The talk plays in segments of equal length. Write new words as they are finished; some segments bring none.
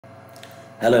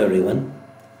Hello everyone,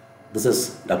 this is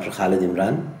Dr. Khalid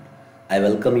Imran. I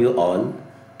welcome you all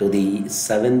to the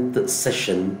seventh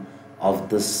session of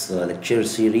this lecture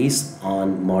series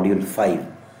on Module 5,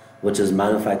 which is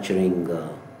Manufacturing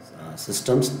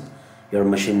Systems, your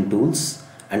machine tools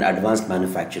and advanced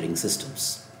manufacturing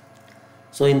systems.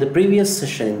 So in the previous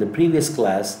session, in the previous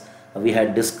class, we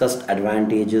had discussed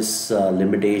advantages,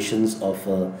 limitations of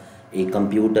a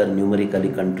computer numerically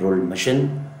controlled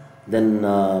machine. Then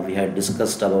we had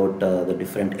discussed about the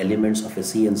different elements of a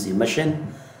CNC machine.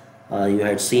 You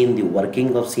had seen the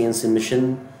working of CNC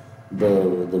machine,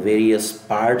 the various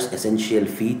parts, essential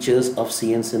features of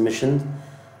CNC machine.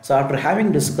 So after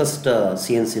having discussed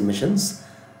CNC machines,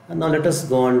 now let us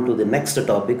go on to the next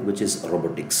topic, which is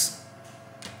robotics.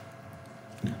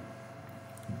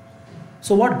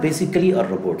 So what basically are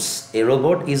robots? A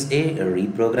robot is a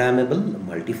reprogrammable,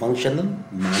 multifunctional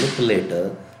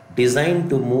manipulator designed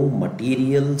to move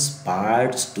materials,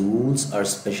 parts, tools or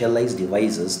specialized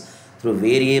devices through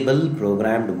variable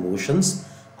programmed motions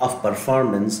of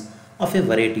performance of a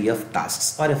variety of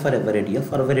tasks or for a variety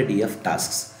of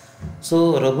tasks.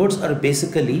 So robots are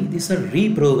basically, these are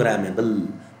reprogrammable,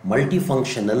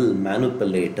 multifunctional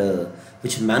manipulator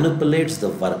which manipulates the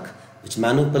work, which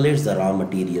manipulates the raw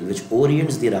material, which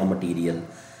orients the raw material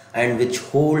and which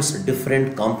holds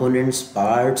different components,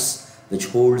 parts, which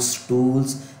holds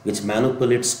tools, which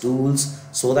manipulates tools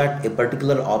so that a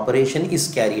particular operation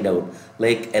is carried out,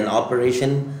 like an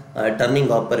operation, turning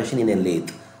operation in a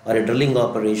lathe or a drilling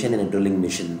operation in a drilling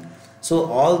machine. So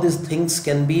all these things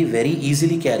can be very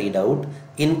easily carried out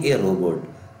in a robot,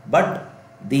 but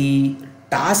the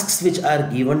tasks which are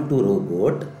given to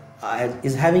robot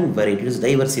is having variety, it is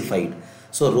diversified.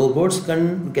 So robots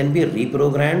can be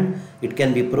reprogrammed, it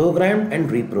can be programmed and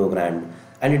reprogrammed,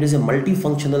 and it is a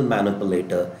multifunctional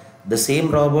manipulator. The same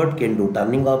robot can do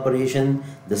turning operation,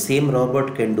 the same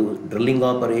robot can do drilling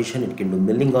operation, it can do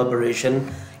milling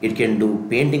operation, it can do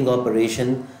painting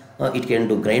operation, it can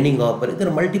do grinding operation. There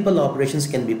are multiple operations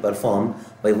can be performed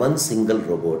by one single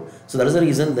robot. So that is the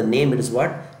reason the name, it is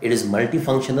what? It is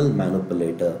multifunctional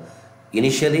manipulator.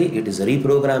 Initially it is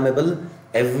reprogrammable.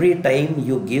 Every time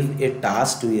you give a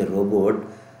task to a robot,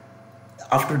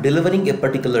 after delivering a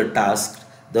particular task,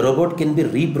 the robot can be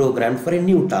reprogrammed for a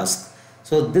new task.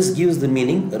 So this gives the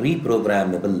meaning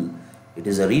reprogrammable. It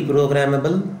is a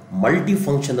reprogrammable,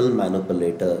 multifunctional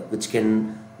manipulator which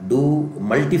can do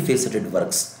multifaceted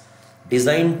works,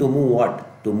 designed to move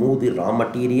what? To move the raw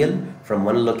material from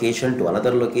one location to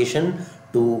another location,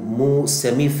 to move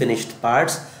semi-finished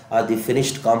parts or the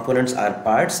finished components or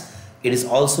parts. It is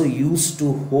also used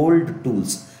to hold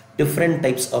tools, different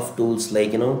types of tools,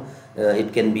 like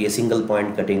it can be a single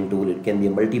point cutting tool, it can be a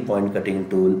multi-point cutting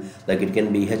tool, like it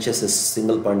can be HSS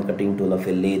single point cutting tool of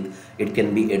a lathe, it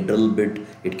can be a drill bit,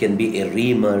 it can be a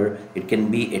reamer, it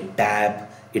can be a tap,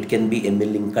 it can be a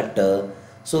milling cutter.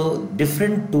 So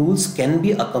different tools can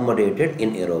be accommodated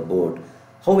in a robot.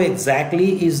 How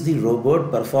exactly is the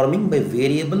robot performing? By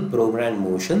variable programmed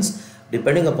motions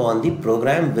depending upon the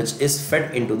program which is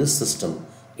fed into the system,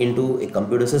 into a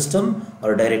computer system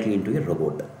or directly into a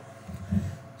robot.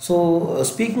 So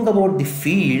speaking about the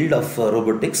field of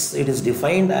robotics, it is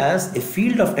defined as a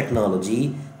field of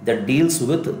technology that deals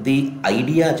with the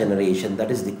idea generation, that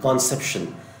is the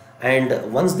conception.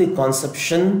 And once the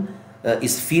conception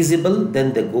is feasible,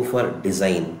 then they go for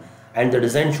design, and the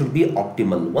design should be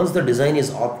optimal. Once the design is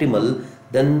optimal,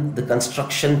 then the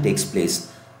construction takes place.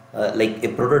 Like a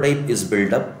prototype is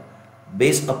built up.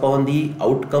 Based upon the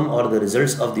outcome or the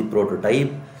results of the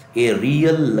prototype, a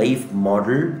real life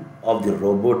model of the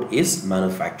robot is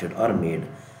manufactured or made.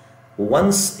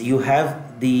 Once you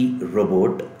have the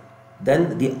robot,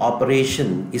 then the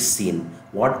operation is seen,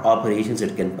 what operations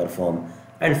it can perform,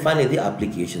 and finally the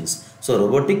applications. So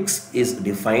robotics is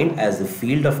defined as the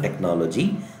field of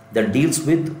technology that deals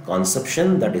with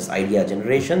conception, that is idea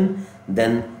generation,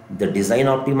 then the design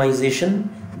optimization,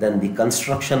 then the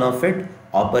construction of it,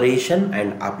 operation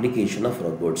and application of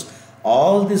robots.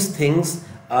 All these things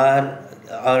are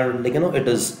like it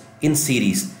is in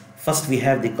series. First we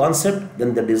have the concept,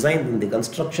 then the design, then the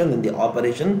construction, then the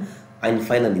operation, and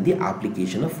finally the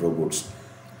application of robots.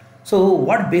 So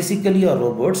what basically are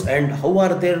robots and how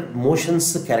are their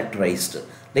motions characterized?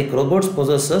 Like robots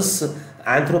possesses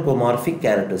anthropomorphic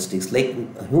characteristics, like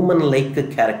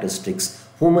human-like characteristics,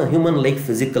 human-like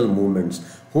physical movements,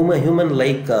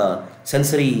 human-like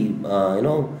sensory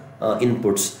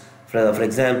inputs. For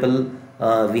example,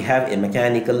 we have a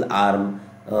mechanical arm.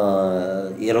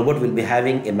 A robot will be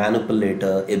having a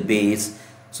manipulator, a base.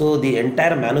 So the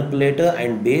entire manipulator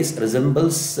and base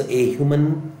resembles a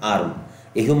human arm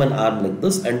like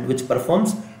this, and which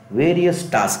performs various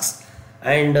tasks.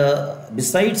 And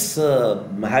besides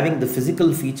having the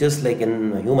physical features like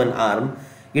in a human arm,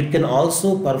 it can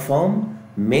also perform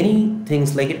many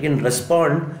things, like it can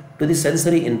respond to the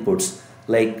sensory inputs,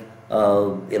 like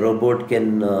a robot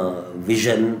can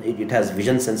vision, it has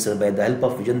vision sensor. By the help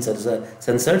of vision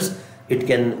sensors, it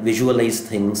can visualize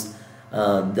things.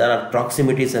 There are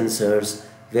proximity sensors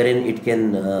wherein it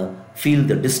can feel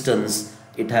the distance.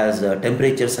 It has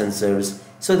temperature sensors.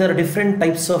 So there are different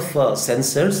types of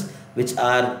sensors which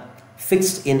are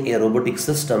fixed in a robotic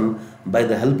system, by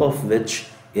the help of which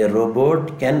a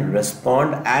robot can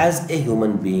respond as a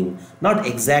human being, not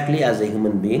exactly as a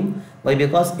human being. Why?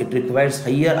 Because it requires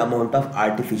higher amount of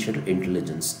artificial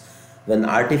intelligence. When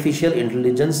artificial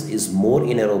intelligence is more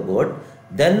in a robot,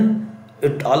 then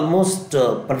it almost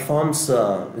performs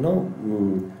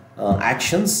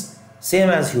actions same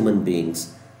as human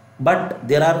beings. But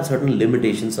there are certain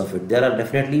limitations of it. There are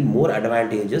definitely more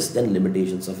advantages than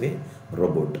limitations of a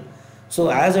robot. So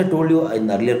as I told you in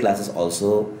earlier classes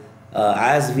also,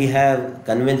 as we have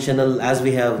conventional, as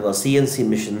we have CNC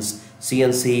machines,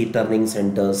 CNC turning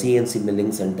center, CNC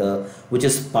milling center, which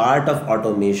is part of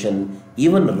automation.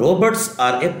 Even robots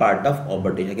are a part of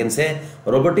robotics. I can say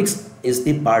robotics is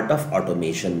the part of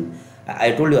automation.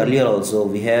 I told you earlier also,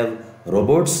 we have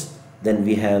robots, then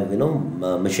we have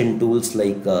machine tools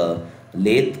like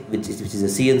lathe, which is a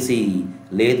CNC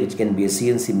lathe, which can be a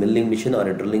CNC milling machine or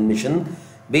a drilling machine.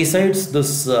 Besides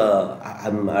this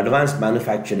advanced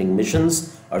manufacturing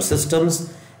missions or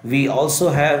systems, we also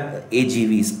have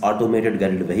AGVs, automated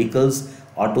guided vehicles,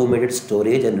 automated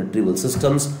storage and retrieval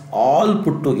systems, all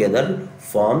put together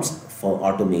forms for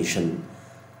automation.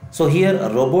 So here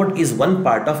a robot is one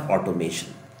part of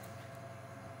automation.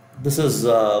 This is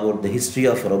about the history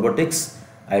of robotics.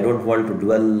 I don't want to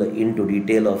dwell into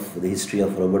detail of the history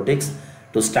of robotics.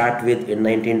 To start with, in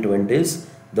 1920s,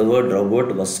 the word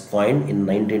robot was coined in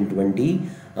 1920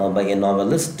 by a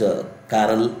novelist,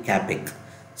 Karl Capek.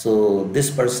 So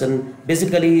this person,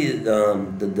 basically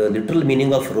the literal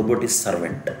meaning of robot is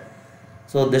servant.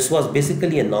 So this was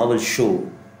basically a novel show,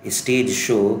 a stage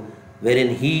show,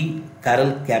 wherein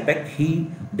Karl Capek, he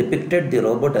depicted the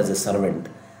robot as a servant.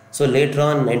 So later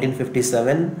on,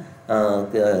 1957,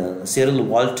 Cyril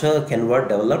Walter Kenworth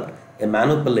developed a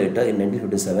manipulator in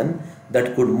 1957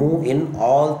 that could move in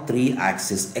all three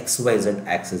axes, X, Y, Z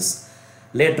axis.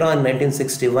 Later on, in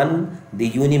 1961,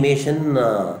 the Unimation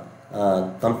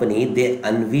company, they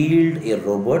unveiled a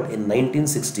robot in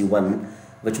 1961,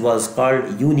 which was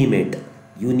called Unimate.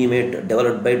 Unimate,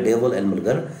 developed by Dewey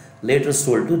Elmerger, later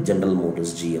sold to General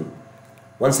Motors, GM.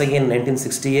 Once again,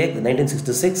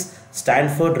 1966,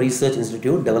 Stanford Research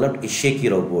Institute developed a shaky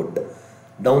robot.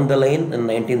 Down the line in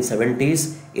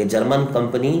 1970s, a German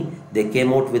company, they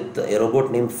came out with a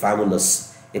robot named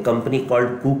Famulus. A company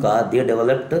called KUKA, they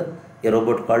developed a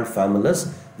robot called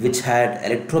Famulus, which had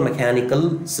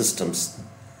electromechanical systems.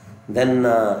 Then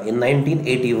in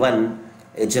 1981,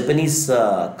 a Japanese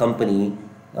company,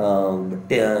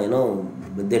 they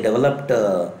developed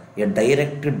a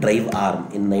direct drive arm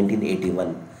in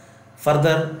 1981.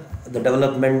 Further, the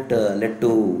development led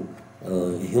to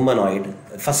humanoid.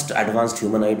 First advanced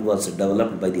humanoid was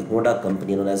developed by the Honda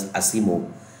company known as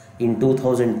Asimo. In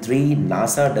 2003,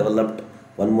 NASA developed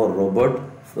one more robot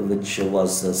which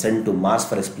was sent to Mars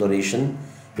for exploration.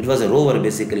 It was a rover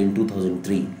basically in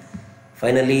 2003.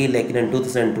 Finally, like in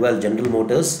 2012, General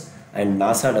Motors and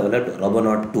NASA developed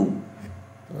Robonaut 2.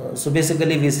 So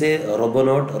basically we say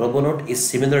Robonaut is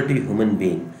similar to human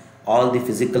being. All the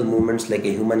physical movements like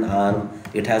a human arm,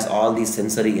 it has all these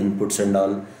sensory inputs and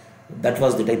all. That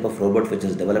was the type of robot which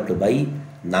was developed by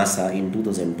NASA in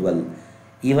 2012.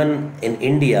 Even in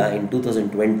India in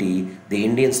 2020, the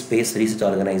Indian Space Research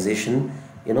Organization,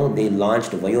 they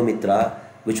launched Vayomitra,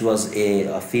 which was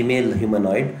a female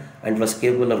humanoid and was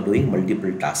capable of doing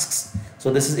multiple tasks.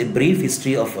 So this is a brief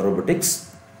history of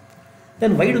robotics.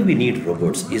 Then why do we need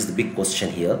robots is the big question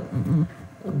here.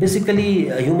 Basically,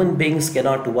 human beings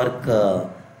cannot work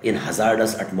in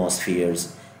hazardous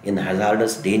atmospheres, in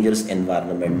hazardous, dangerous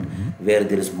environment where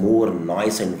there is more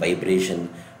noise and vibration.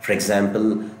 For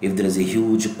example, if there is a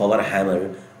huge power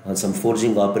hammer, some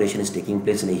forging operation is taking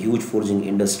place in a huge forging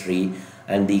industry,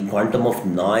 and the quantum of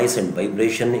noise and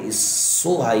vibration is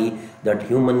so high that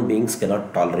human beings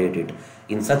cannot tolerate it.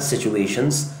 In such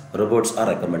situations, robots are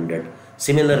recommended.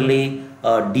 Similarly,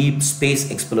 deep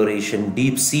space exploration,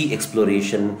 deep sea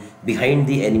exploration, behind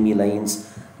the enemy lines,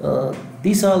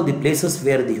 these are the places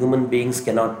where the human beings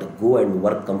cannot go and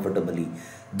work comfortably.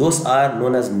 Those are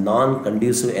known as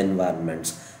non-conducive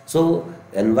environments. So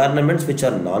environments which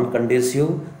are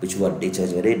non-conducive, which are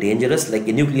very dangerous, like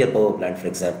a nuclear power plant, for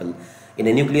example. In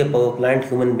a nuclear power plant,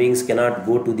 human beings cannot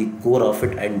go to the core of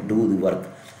it and do the work.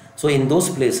 So in those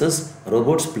places,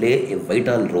 robots play a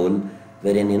vital role,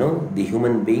 wherein the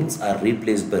human beings are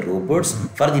replaced by robots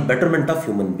for the betterment of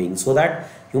human beings, so that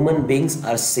human beings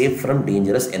are safe from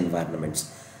dangerous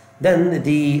environments. Then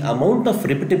the amount of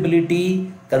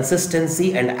repeatability,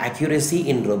 consistency and accuracy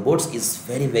in robots is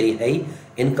very very high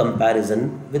in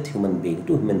comparison with human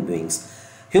beings.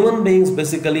 Human beings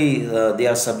basically they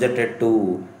are subjected to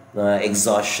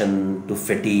exhaustion, to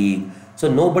fatigue. So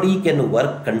nobody can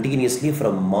work continuously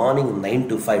from morning 9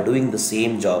 to 5 doing the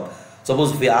same job.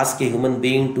 Suppose if we ask a human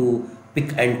being to pick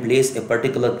and place a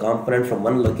particular component from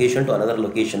one location to another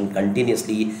location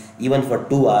continuously, even for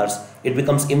 2 hours, it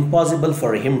becomes impossible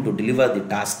for him to deliver the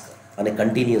task on a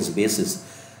continuous basis.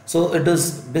 So it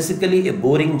is basically a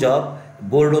boring job.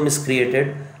 Boredom is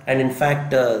created, and in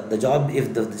fact,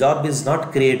 if the job is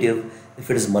not creative,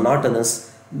 if it is monotonous,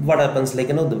 what happens,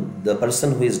 the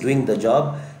person who is doing the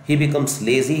job, he becomes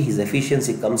lazy, his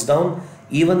efficiency comes down,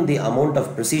 even the amount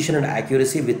of precision and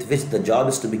accuracy with which the job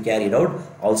is to be carried out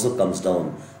also comes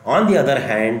down. On the other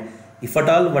hand, if at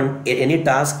all any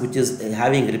task which is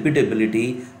having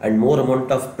repeatability and more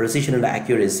amount of precision and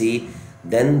accuracy,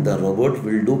 then the robot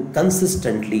will do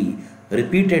consistently,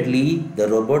 repeatedly. The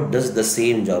robot does the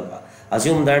same job.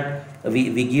 Assume that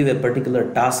we give a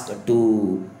particular task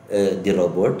to the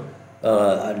robot,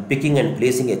 picking and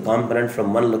placing a component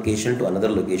from one location to another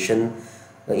location.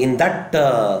 In that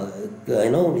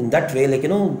in that way,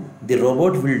 the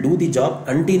robot will do the job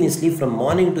continuously from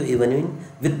morning to evening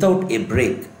without a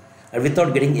break and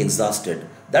without getting exhausted.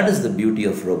 That is the beauty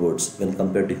of robots when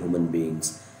compared to human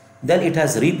beings. Then it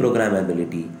has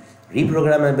reprogrammability.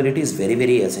 Reprogrammability is very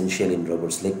very essential in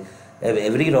robots.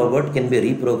 Every robot can be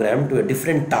reprogrammed to a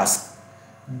different task.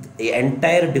 The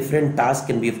entire different task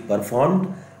can be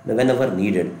performed whenever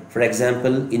needed. For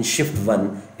example, in shift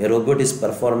 1, a robot is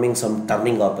performing some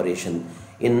turning operation.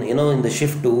 In the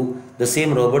shift 2, the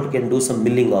same robot can do some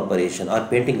milling operation or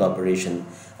painting operation.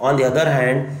 On the other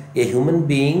hand, a human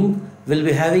being will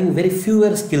be having very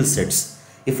fewer skill sets.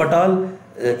 If at all,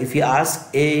 if you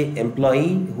ask a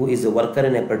employee who is a worker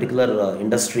in a particular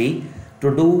industry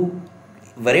to do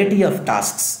variety of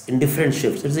tasks in different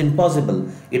shifts, it's impossible.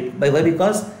 Why?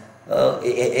 Because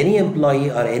any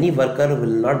employee or any worker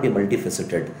will not be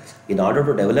multifaceted. In order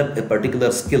to develop a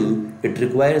particular skill, it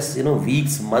requires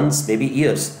weeks, months, maybe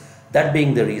years. That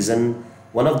being the reason,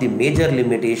 one of the major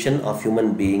limitation of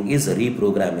human being is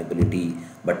reprogrammability.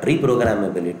 But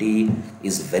reprogrammability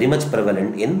is very much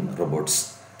prevalent in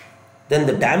robots. Then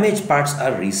the damaged parts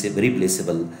are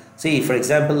replaceable. See, for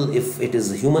example, if it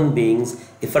is human beings,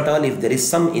 if at all, if there is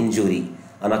some injury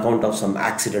on account of some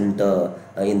accident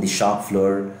in the shop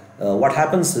floor, what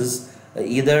happens is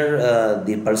either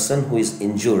the person who is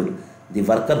injured, the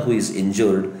worker who is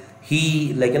injured,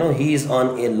 he is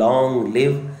on a long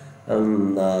leave,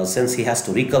 since he has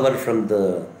to recover from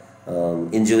the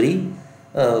injury,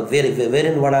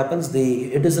 wherein what happens,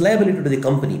 it is a liability to the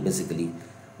company basically.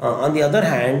 On the other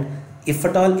hand, if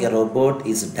at all a robot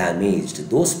is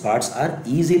damaged, those parts are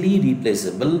easily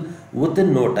replaceable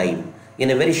within no time.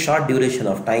 In a very short duration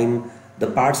of time, the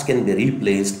parts can be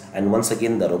replaced and once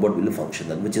again the robot will be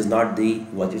functional, which is not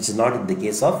the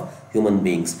case of human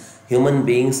beings. Human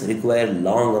beings require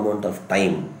long amount of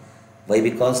time. Why?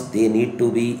 Because they need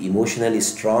to be emotionally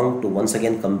strong to once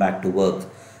again come back to work,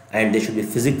 and they should be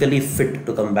physically fit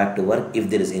to come back to work if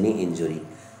there is any injury.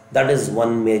 That is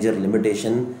one major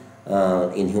limitation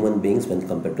in human beings when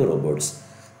compared to robots.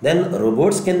 Then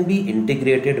robots can be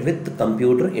integrated with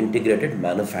computer integrated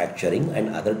manufacturing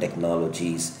and other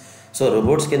technologies. So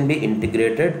robots can be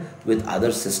integrated with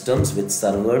other systems, with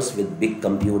servers, with big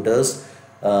computers,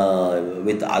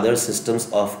 with other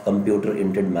systems of computer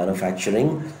integrated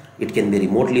manufacturing. It can be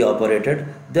remotely operated.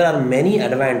 There are many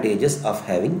advantages of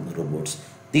having robots.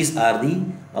 These are the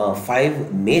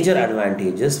 5 major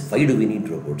advantages. Why do we need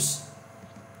robots?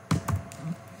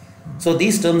 So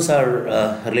these terms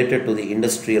are related to the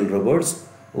industrial robots.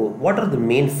 What are the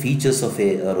main features of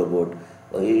a robot?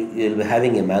 You will be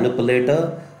having a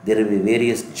manipulator. There will be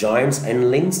various joints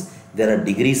and links. There are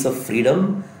degrees of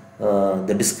freedom,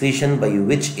 the discretion by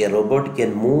which a robot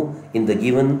can move in the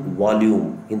given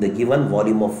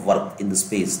volume of work in the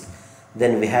space.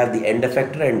 Then we have the end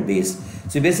effector and base.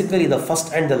 So basically the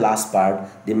first and the last part,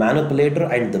 the manipulator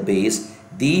and the base,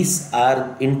 these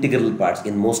are integral parts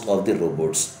in most of the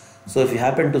robots. So if you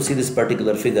happen to see this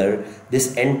particular figure,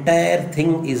 this entire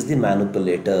thing is the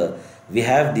manipulator. We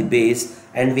have the base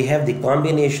and we have the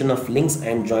combination of links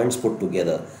and joints put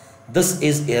together. This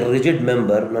is a rigid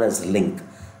member known as link,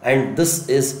 and this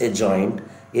is a joint.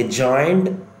 A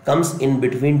joint comes in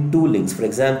between two links. For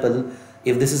example,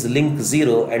 if this is link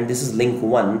 0 and this is link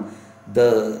 1,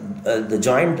 the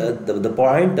joint, the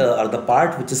point or the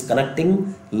part which is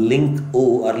connecting link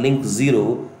O or link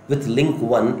 0 with link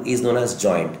 1 is known as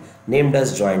joint, named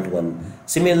as joint 1.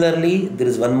 Similarly, there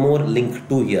is one more link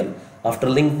 2 here. After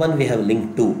link 1 we have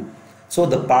link 2. So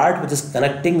the part which is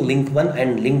connecting link 1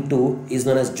 and link 2 is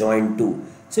known as joint 2.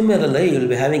 Similarly, you will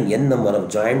be having n number of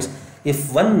joints.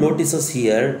 If one notices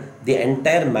here, the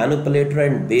entire manipulator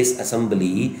and base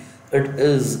assembly, it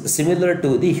is similar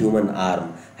to the human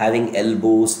arm, having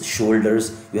elbows,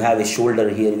 shoulders. You have a shoulder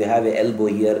here, you have an elbow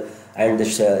here, and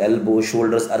the elbow,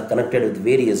 shoulders are connected with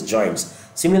various joints.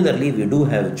 Similarly, we do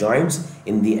have joints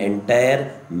in the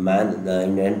entire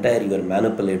your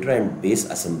manipulator and base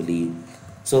assembly.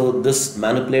 So this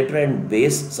manipulator and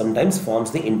base sometimes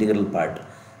forms the integral part.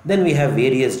 Then we have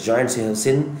various joints. You have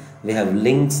seen we have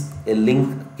links. A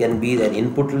link can be an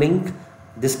input link.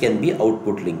 This can be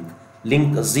output link.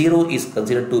 Link 0 is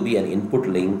considered to be an input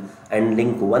link and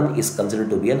link 1 is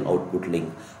considered to be an output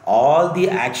link. All the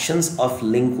actions of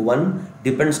link 1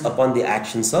 depends upon the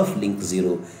actions of link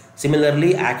 0.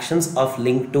 Similarly, actions of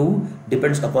link 2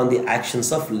 depends upon the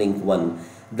actions of link 1.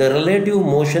 The relative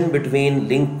motion between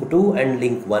link 2 and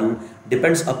link 1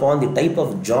 depends upon the type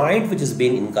of joint which is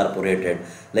being incorporated.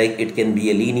 Like it can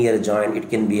be a linear joint, it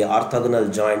can be an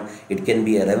orthogonal joint, it can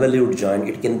be a revolute joint,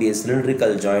 it can be a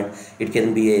cylindrical joint, it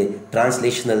can be a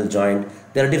translational joint,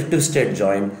 there are twisted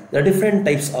joint, there are different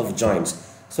types of joints.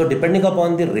 So depending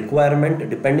upon the requirement,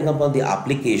 depending upon the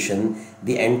application,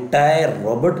 the entire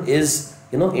robot is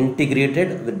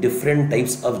integrated with different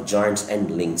types of joints and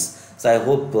links. So I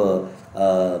hope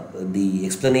the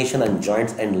explanation on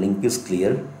joints and link is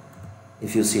clear.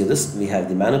 If you see this, we have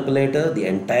the manipulator, the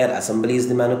entire assembly is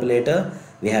the manipulator,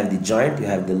 we have the joint, you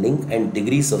have the link, and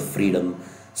degrees of freedom.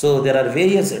 So there are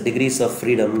various degrees of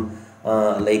freedom,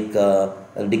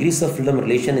 degrees of freedom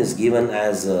relation is given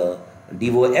as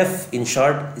DOF. In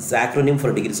short, it's the acronym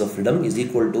for degrees of freedom, is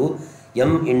equal to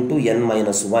m into n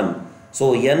minus 1.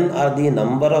 So n are the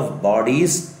number of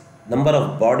bodies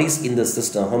in the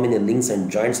system, how many links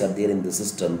and joints are there in the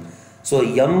system. So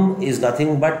m is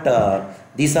nothing but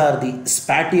these are the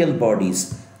spatial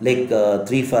bodies, like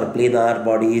 3 for planar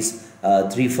bodies,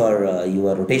 3 for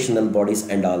your rotational bodies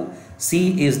and all.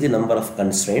 C is the number of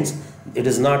constraints. It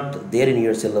is not there in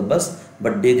your syllabus,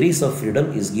 but degrees of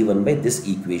freedom is given by this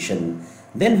equation.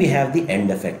 Then we have the end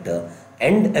effector.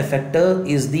 End effector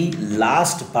is the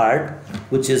last part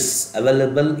which is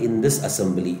available in this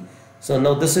assembly. So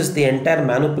now this is the entire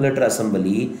manipulator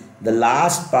assembly. The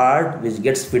last part which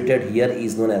gets fitted here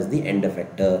is known as the end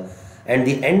effector. And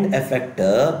the end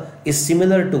effector is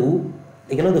similar to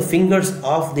the fingers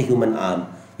of the human arm.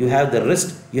 You have the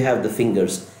wrist, you have the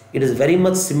fingers. It is very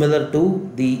much similar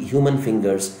to the human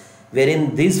fingers,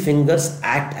 wherein these fingers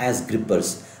act as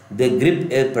grippers. They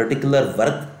grip a particular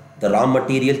work. The raw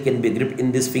material can be gripped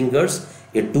in these fingers.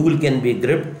 A tool can be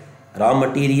gripped. Raw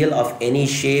material of any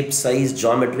shape, size,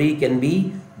 geometry can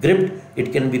be gripped.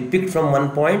 It can be picked from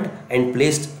one point and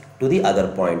placed to the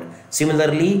other point.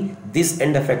 Similarly, this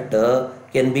end effector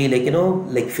can be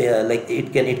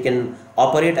it can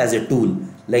operate as a tool,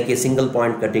 like a single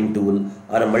point cutting tool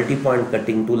or a multi-point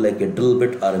cutting tool like a drill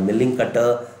bit or a milling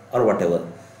cutter or whatever.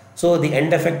 So the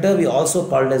end effector we also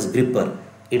called as gripper.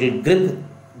 It will grip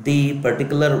the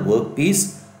particular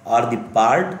workpiece or the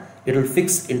part. It will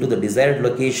fix into the desired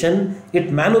location.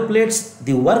 It manipulates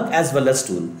the work as well as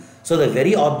tool. So the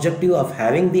very objective of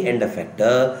having the end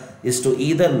effector is to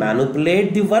either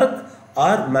manipulate the work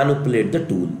or manipulate the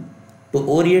tool, to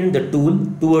orient the tool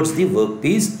towards the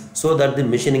workpiece so that the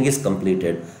machining is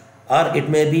completed. Or it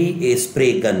may be a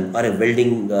spray gun or a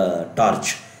welding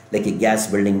torch, like a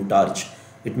gas welding torch.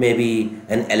 It may be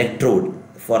an electrode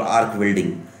for arc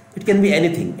welding. It can be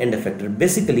anything, end effector.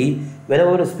 Basically,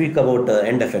 whenever we speak about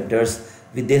end effectors,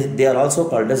 they are also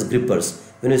called as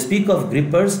grippers. When we speak of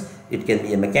grippers, it can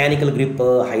be a mechanical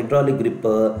gripper, hydraulic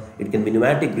gripper, it can be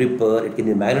pneumatic gripper, it can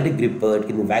be magnetic gripper, it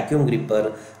can be vacuum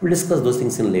gripper. We'll discuss those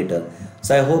things in later.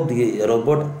 So I hope the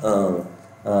robot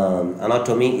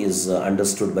anatomy is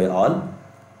understood by all.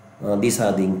 These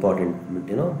are the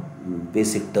important,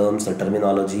 basic terms or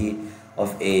terminology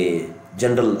of a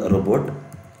general robot.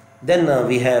 Then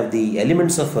we have the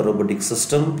elements of a robotic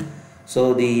system.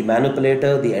 So the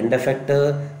manipulator, the end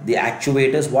effector, the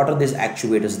actuators. What are these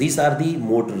actuators? These are the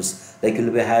motors. Like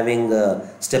you'll be having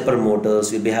stepper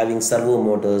motors, you'll be having servo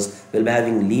motors, you'll be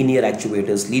having linear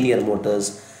actuators, linear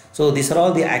motors. So these are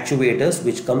all the actuators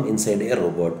which come inside a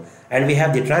robot. And we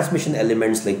have the transmission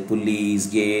elements like pulleys,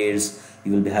 gears,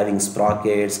 you will be having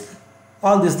sprockets.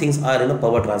 All these things are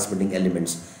power transmitting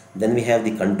elements. Then we have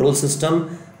the control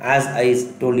system. As I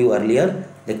told you earlier,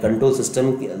 the control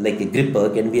system, like a gripper,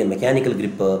 can be a mechanical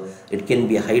gripper, it can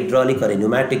be a hydraulic or a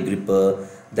pneumatic gripper.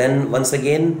 Then once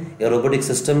again, a robotic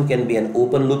system can be an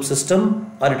open loop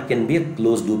system or it can be a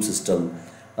closed loop system.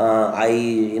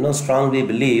 I strongly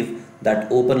believe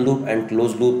that open loop and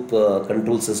closed loop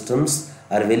control systems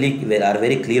are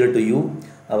very clear to you.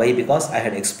 Why? Because I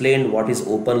had explained what is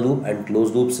open loop and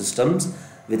closed loop systems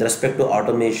with respect to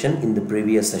automation in the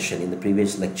previous session, in the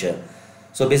previous lecture.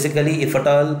 So basically, if at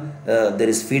all there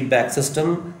is feedback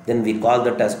system, then we call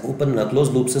that as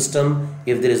closed loop system.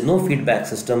 If there is no feedback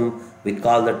system, we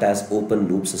call that as open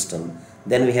loop system.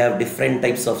 Then we have different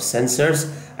types of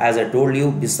sensors. As I told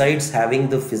you, besides having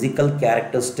the physical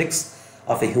characteristics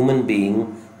of a human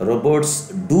being, robots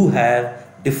do have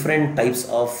different types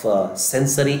of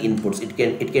sensory inputs.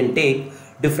 It can take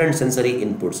different sensory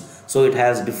inputs. So it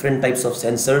has different types of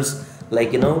sensors,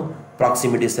 like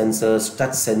proximity sensors,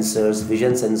 touch sensors,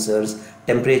 vision sensors,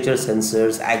 temperature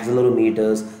sensors,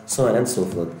 accelerometers, so on and so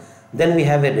forth. Then we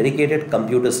have a dedicated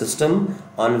computer system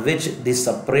on which the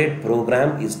separate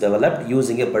program is developed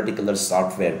using a particular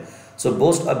software. So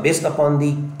based upon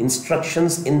the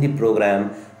instructions in the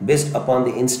program, based upon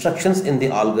the instructions in the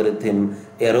algorithm,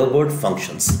 a robot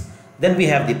functions. Then we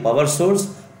have the power source.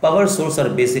 Power source are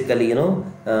basically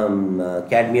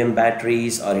cadmium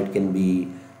batteries, or it can be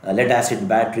lead acid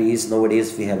batteries.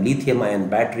 Nowadays we have lithium ion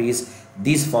batteries.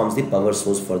 These forms the power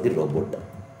source for the robot.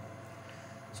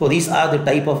 So these are the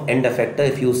type of end effector.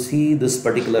 If you see this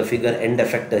particular figure, end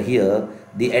effector here,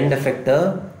 the end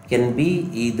effector can be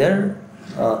either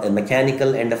a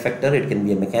mechanical end effector, it can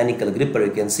be a mechanical gripper.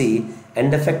 You can see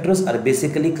end effectors are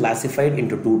basically classified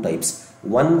into two types.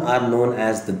 One are known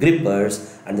as the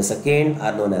grippers and the second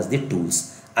are known as the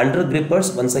tools. Under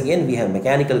grippers, once again we have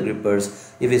mechanical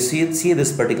grippers. If you see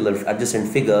this particular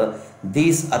adjacent figure,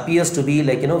 these appears to be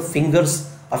like fingers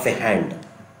of a hand.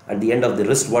 At the end of the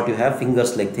wrist, what you have,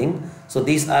 fingers like thing. So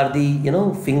these are the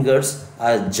fingers,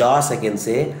 jaws, I can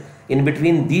say. In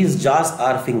between these jaws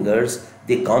are fingers.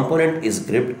 The component is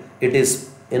gripped. It is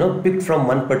picked from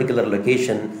one particular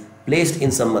location, placed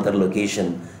in some other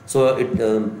location. So it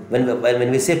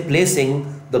when we say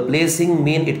placing, the placing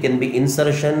mean it can be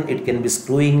insertion, it can be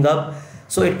screwing up.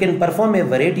 So it can perform a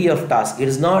variety of tasks. It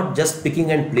is not just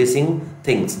picking and placing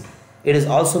things. It is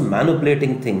also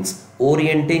manipulating things,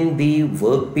 orienting the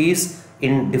workpiece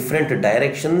in different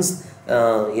directions,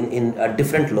 in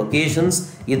different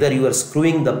locations. Either you are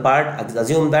screwing the part,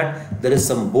 assume that there is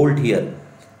some bolt here.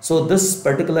 So this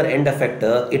particular end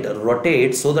effector, it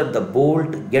rotates so that the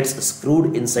bolt gets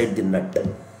screwed inside the nut.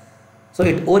 So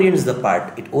it orients the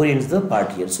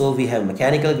part here. So we have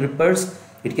mechanical grippers.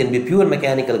 It can be pure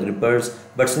mechanical grippers,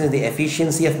 but since the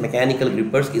efficiency of mechanical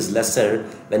grippers is lesser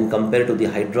when compared to the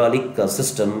hydraulic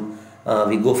system,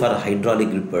 we go for hydraulic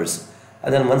grippers.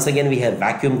 And then once again we have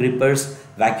vacuum grippers.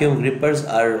 Vacuum grippers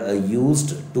are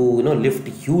used to lift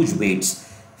huge weights.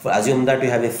 Assume that you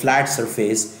have a flat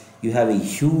surface, you have a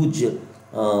huge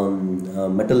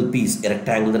metal piece, a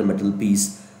rectangular metal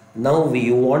piece. Now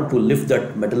you want to lift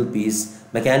that metal piece.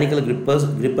 Mechanical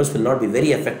grippers will not be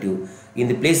very effective. In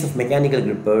the place of mechanical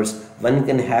grippers, one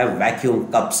can have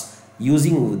vacuum cups.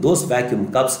 Using those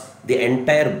vacuum cups, the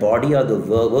entire body of the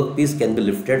workpiece can be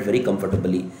lifted very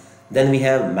comfortably. Then we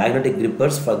have magnetic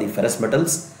grippers for the ferrous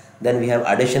metals. Then we have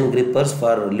adhesion grippers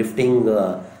for lifting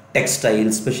textiles,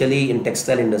 especially in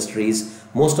textile industries.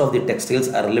 Most of the textiles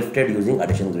are lifted using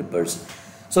adhesion grippers.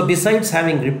 So besides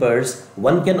having grippers,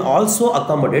 one can also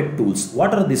accommodate tools.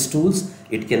 What are these tools?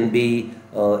 It can be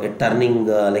a turning,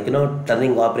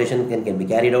 turning operation can be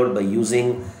carried out by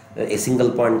using a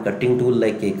single point cutting tool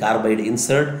like a carbide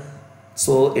insert.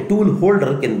 So a tool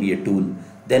holder can be a tool.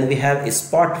 Then we have a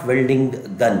spot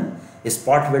welding gun. A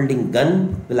spot welding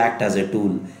gun will act as a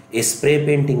tool. A spray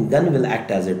painting gun will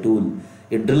act as a tool.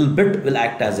 A drill bit will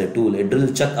act as a tool. A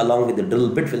drill chuck along with the drill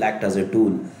bit will act as a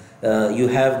tool. You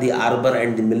have the arbor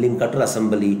and the milling cutter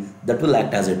assembly that will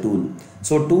act as a tool.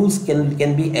 So tools can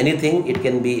be anything. It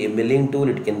can be a milling tool,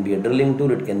 it can be a drilling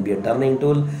tool, it can be a turning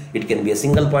tool, it can be a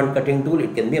single point cutting tool,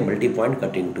 it can be a multi-point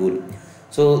cutting tool.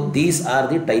 So these are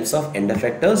the types of end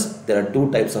effectors. There are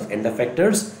two types of end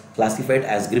effectors classified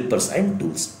as grippers and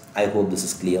tools. I hope this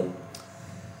is clear.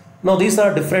 Now these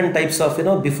are different types of,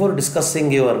 before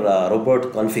discussing your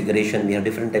robot configuration, we have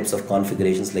different types of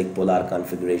configurations like polar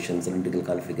configuration, cylindrical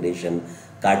configuration,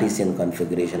 Cartesian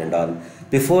configuration and all.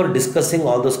 Before discussing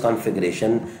all those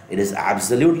configuration, it is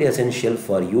absolutely essential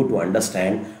for you to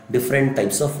understand different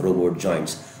types of robot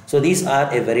joints. So these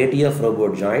are a variety of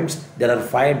robot joints. There are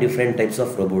 5 different types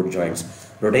of robot joints.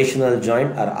 Rotational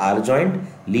joint or R joint,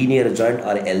 linear joint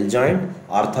or L joint,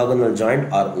 orthogonal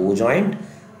joint or O joint,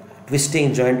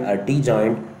 twisting joint or T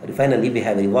joint, finally we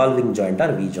have revolving joint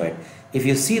or V joint. If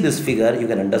you see this figure, you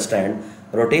can understand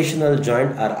rotational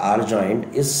joint or R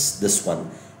joint is this one,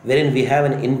 wherein we have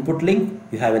an input link,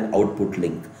 you have an output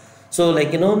link. So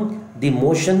like the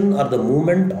motion or the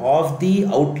movement of the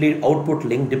output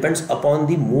link depends upon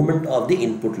the movement of the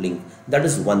input link. That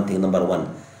is one thing, number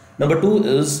one. Number two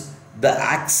is the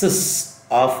axis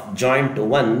of joint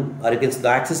 1, or you can say the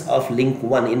axis of link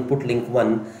 1, input link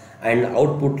 1 and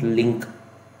output link,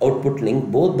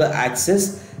 both the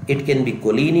axis, it can be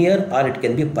collinear or it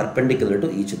can be perpendicular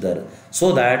to each other,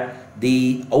 so that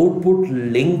the output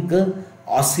link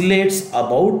oscillates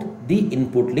about the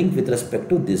input link with respect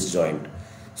to this joint.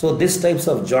 So these types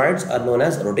of joints are known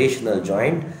as rotational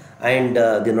joint, and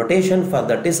the notation for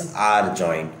that is R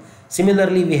joint.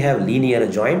 Similarly, we have linear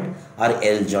joint or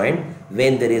L joint,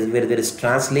 where there is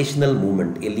translational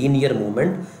movement, a linear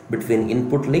movement between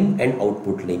input link and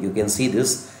output link. You can see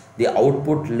this, the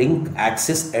output link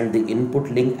axis and the input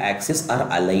link axis are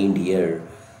aligned here,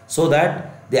 so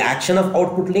that the action of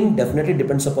output link definitely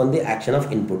depends upon the action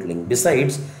of input link.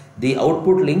 Besides, the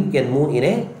output link can move in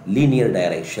a linear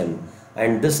direction,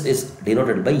 and this is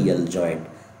denoted by L joint.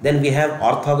 Then we have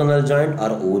orthogonal joint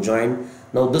or O joint.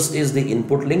 Now this is the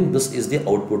input link, this is the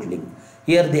output link.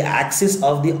 Here the axis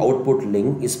of the output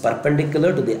link is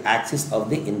perpendicular to the axis of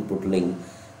the input link.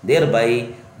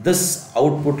 Thereby this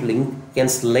output link can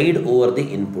slide over the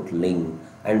input link,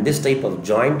 and this type of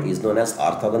joint is known as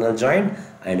orthogonal joint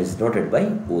and is denoted by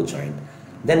O joint.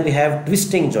 Then we have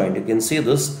twisting joint. You can see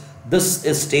this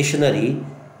is stationary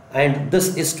and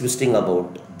this is twisting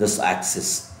about this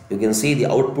axis. You can see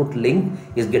the output link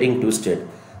is getting twisted.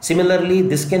 Similarly,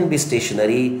 this can be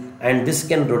stationary and this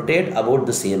can rotate about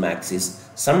the same axis.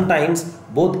 Sometimes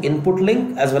both input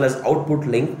link as well as output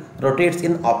link rotates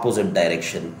in opposite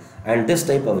direction, and this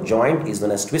type of joint is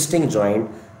known as twisting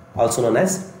joint, also known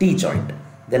as T joint.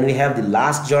 Then we have the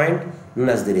last joint known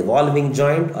as the revolving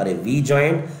joint or a V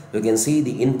joint. You can see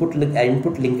the input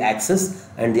link axis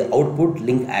and the output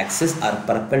link axis are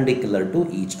perpendicular to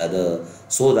each other,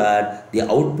 so that the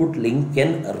output link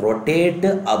can rotate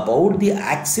about the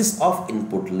axis of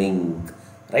input link,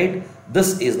 right?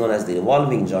 This is known as the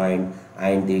revolving joint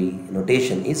and the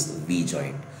notation is V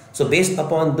joint. So based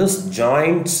upon this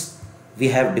joints, we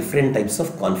have different types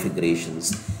of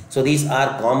configurations. So these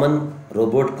are common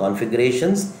robot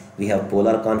configurations. We have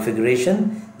polar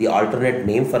configuration. The alternate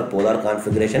name for polar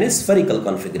configuration is spherical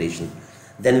configuration.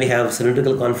 Then we have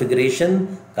cylindrical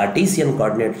configuration, Cartesian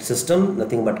coordinate system,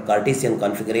 nothing but Cartesian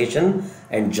configuration,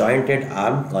 and jointed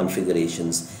arm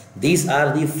configurations. These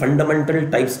are the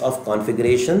fundamental types of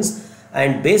configurations,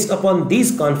 and based upon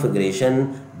these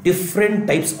configuration, different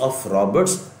types of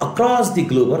robots across the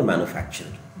globe are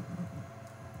manufactured.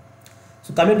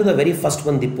 So coming to the very first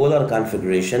one, the polar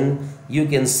configuration, you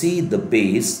can see the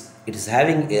base. It is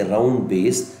having a round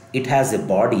base, it has a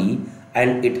body,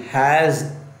 and it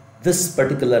has this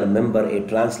particular member, a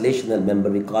translational member.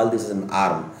 We call this an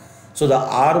arm. So the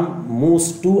arm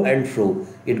moves to and fro.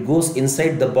 It goes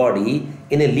inside the body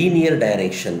in a linear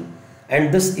direction,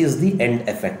 and this is the end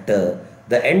effector.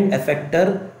 The end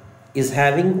effector is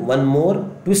having one more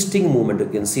twisting movement. You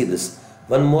can see this,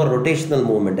 one more rotational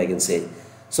movement, I can say.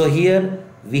 So here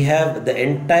we have the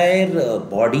entire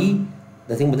body,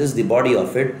 nothing but this is the body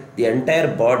of it, the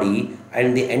entire body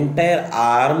and the entire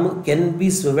arm can be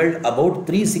swiveled about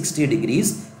 360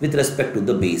 degrees with respect to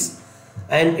the base,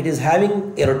 and it is having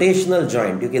a rotational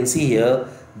joint. You can see here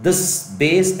this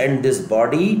base and this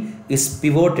body is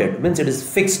pivoted, means it is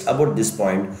fixed about this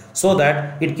point, so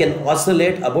that it can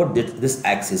oscillate about this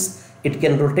axis. It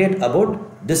can rotate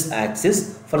about this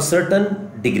axis for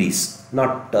certain degrees,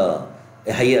 not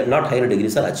higher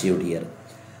degrees are achieved here.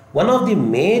 One of the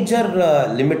major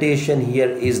limitation here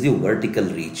is the vertical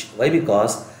reach. Why?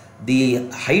 Because the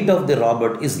height of the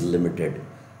robot is limited.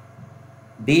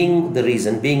 Being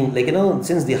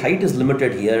since the height is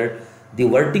limited here, the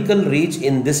vertical reach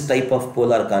in this type of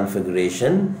polar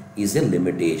configuration is a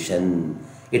limitation.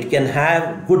 It can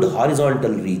have good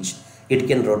horizontal reach. It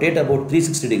can rotate about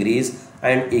 360 degrees,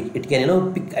 and it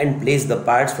can pick and place the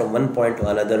parts from one point to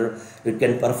another. It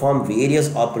can perform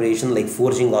various operations like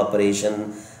forging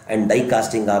operation and die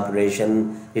casting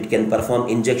operation. It can perform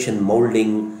injection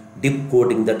molding, dip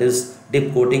coating. That is,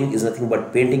 dip coating is nothing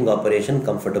but painting operation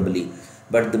comfortably.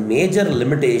 But the major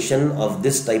limitation of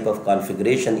this type of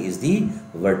configuration is the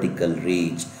vertical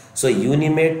reach. So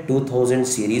Unimate 2000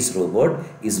 series robot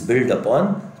is built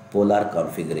upon polar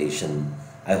configuration.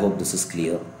 I hope this is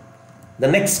clear. The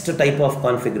next type of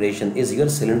configuration is your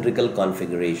cylindrical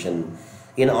configuration.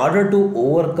 In order to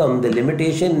overcome the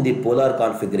limitation in the polar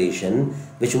configuration,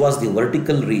 which was the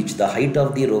vertical reach, the height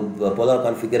of the polar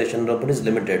configuration robot is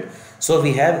limited. So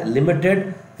we have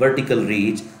limited vertical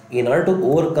reach. In order to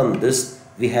overcome this,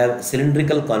 we have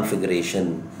cylindrical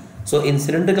configuration. So in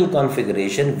cylindrical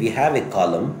configuration, we have a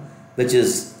column which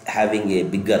is having a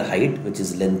bigger height, which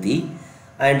is lengthy,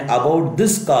 and about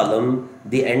this column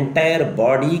the entire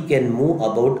body can move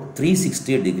about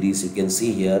 360 degrees. You can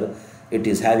see here it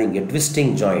is having a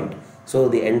twisting joint. So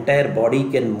the entire body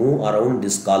can move around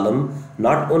this column,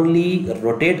 not only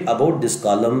rotate about this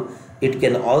column, it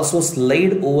can also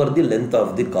slide over the length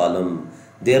of the column.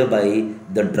 Thereby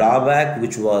the drawback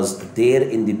which was there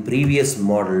in the previous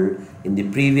model, in the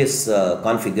previous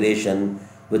configuration,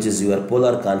 which is your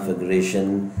polar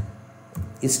configuration,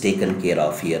 is taken care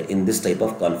of here in this type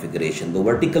of configuration. The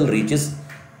vertical reach is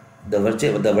the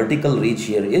vertical reach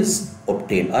here is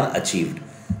obtained or achieved.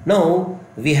 Now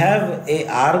we have a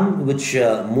arm which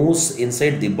moves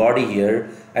inside the body here,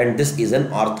 and this is an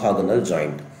orthogonal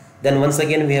joint. Then once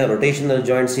again we have rotational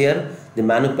joints here. The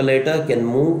manipulator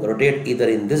can rotate either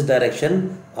in this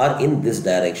direction or in this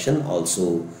direction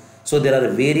also. So there are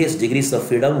various degrees of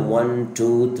freedom: 1,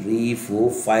 2, 3,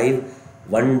 4, 5.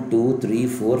 1, 2, 3,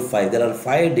 4, 5. There are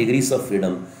 5 degrees of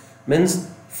freedom. Means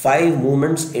 5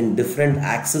 movements in different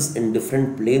axes, in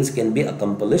different planes can be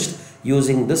accomplished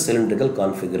using this cylindrical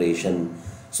configuration.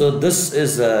 So this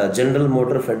is a General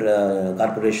Motor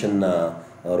Corporation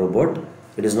robot.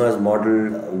 It is known as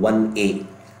Model 1A.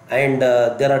 And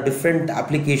there are different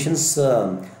applications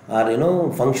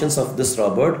functions of this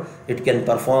robot. It can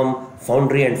perform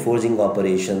foundry and forging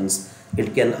operations.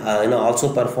 It can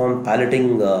also perform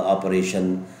palleting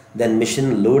operation, then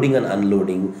machine loading and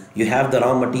unloading. You have the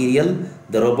raw material,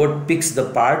 the robot picks the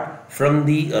part from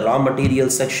the raw material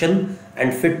section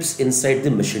and fits inside the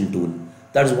machine tool.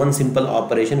 That is one simple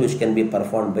operation which can be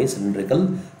performed by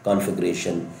cylindrical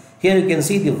configuration. Here you can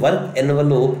see the work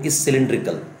envelope is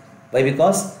cylindrical. Why?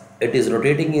 Because it is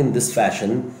rotating in this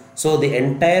fashion. So the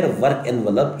entire work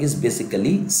envelope is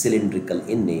basically cylindrical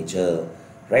in nature,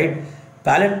 right?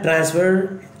 Pallet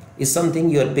transfer is something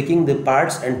you are picking the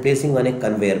parts and placing on a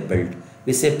conveyor belt.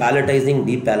 We say palletizing,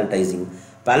 depalletizing.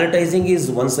 Palletizing is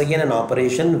once again an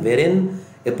operation wherein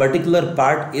a particular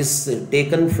part is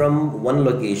taken from one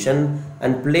location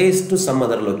and placed to some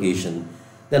other location.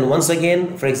 Then once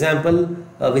again, for example,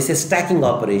 we say stacking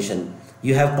operation.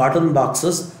 You have carton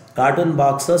boxes. Carton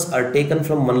boxes are taken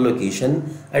from one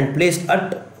location and placed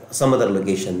at some other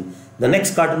location. The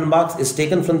next carton box is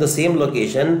taken from the same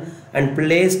location and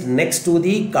placed next to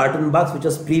the carton box which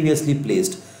was previously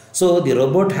placed. So the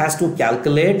robot has to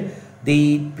calculate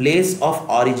the place of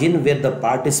origin where the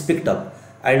part is picked up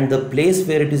and the place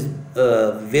where it is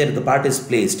where the part is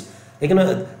placed.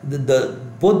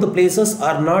 Both the places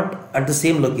are not at the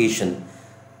same location.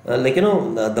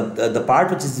 The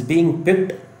part which is being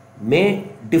picked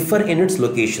may differ in its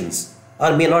locations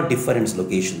or may not differ in its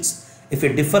locations. If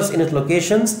it differs in its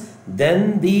locations,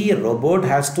 then the robot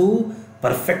has to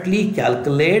perfectly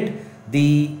calculate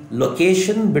the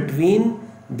location between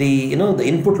the the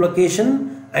input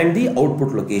location and the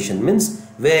output location, means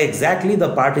where exactly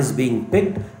the part is being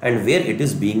picked and where it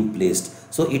is being placed.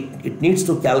 So it needs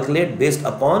to calculate based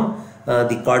upon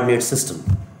the coordinate system.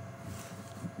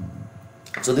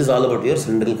 So this is all about your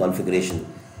cylindrical configuration.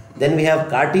 Then we have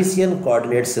Cartesian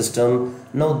coordinate system.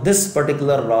 Now this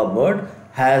particular robot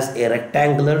has a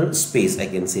rectangular space, I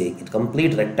can say, a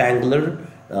complete rectangular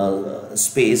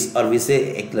space, or we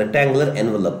say a rectangular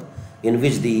envelope in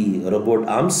which the robot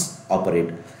arms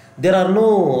operate. There are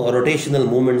no rotational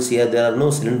movements here, there are no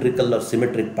cylindrical or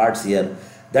symmetric parts here.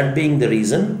 That being the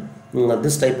reason,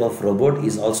 this type of robot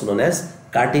is also known as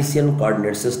Cartesian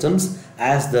coordinate systems,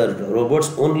 as the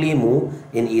robots only move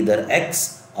in either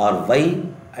X or Y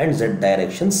and Z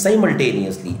directions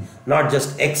simultaneously, not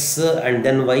just X and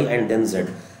then Y and then Z.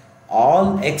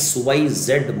 All X, Y,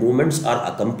 Z movements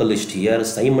are accomplished here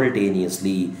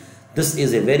simultaneously. This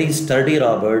is a very sturdy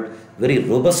robot, very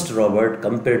robust robot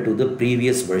compared to the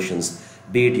previous versions,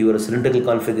 be it your cylindrical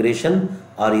configuration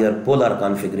or your polar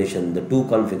configuration, the two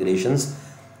configurations.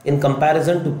 In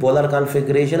comparison to polar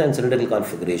configuration and cylindrical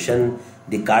configuration,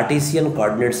 the Cartesian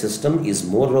coordinate system is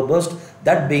more robust.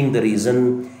 That being the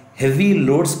reason, heavy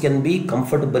loads can be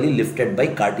comfortably lifted by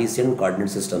Cartesian coordinate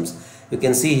systems. You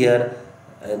can see here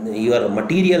your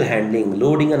material handling,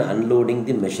 loading and unloading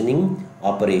the machining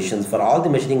operations. For all the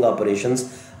machining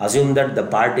operations, assume that the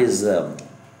part is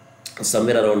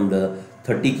somewhere around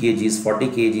 30 kgs, 40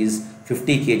 kgs,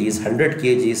 50 kgs, 100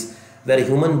 kgs, where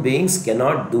human beings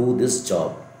cannot do this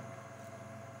job.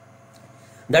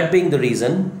 That being the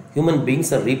reason, human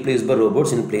beings are replaced by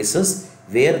robots in places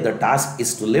where the task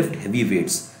is to lift heavy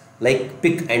weights like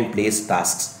pick and place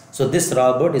tasks. So this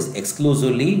robot is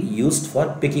exclusively used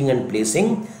for picking and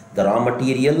placing the raw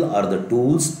material or the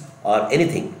tools or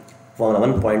anything from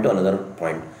one point to another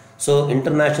point. So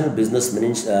international business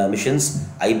missions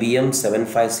IBM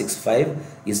 7565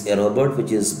 is a robot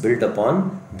which is built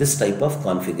upon this type of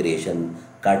configuration,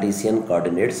 Cartesian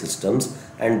coordinate systems,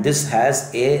 and this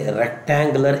has a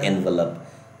rectangular envelope,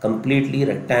 completely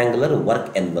rectangular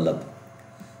work envelope.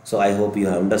 So I hope you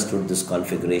have understood this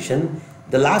configuration.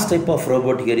 The last type of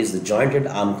robot here is the jointed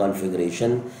arm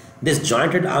configuration. This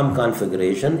jointed arm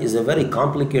configuration is a very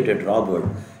complicated robot.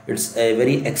 It's a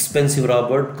very expensive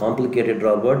robot, complicated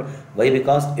robot. Why?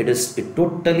 Because it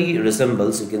totally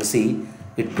resembles, you can see,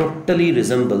 it totally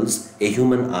resembles a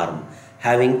human arm.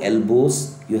 Having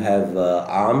elbows, you have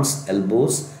arms,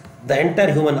 elbows. The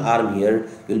entire human arm here,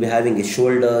 you'll be having a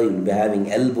shoulder, you'll be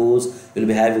having elbows, you'll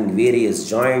be having various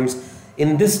joints.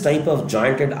 In this type of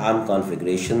jointed arm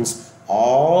configurations,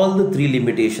 all the three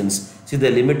limitations, see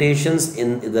the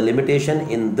limitation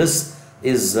in this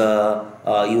is your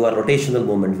rotational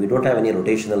movement. We don't have any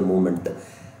rotational movement.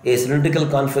 A cylindrical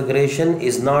configuration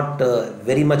is not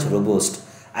very much robust.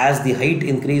 As the height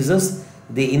increases,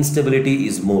 the instability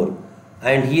is more.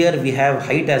 And here we have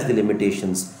height as the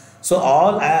limitations. So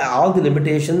all the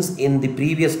limitations in the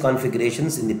previous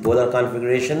configurations, in the polar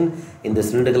configuration, in the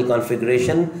cylindrical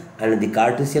configuration, and in the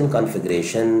Cartesian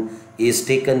configuration is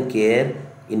taken care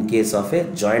in case of a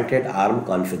jointed arm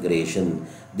configuration.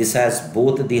 This has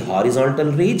both the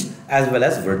horizontal reach as well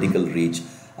as vertical reach.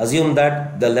 Assume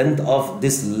that the length of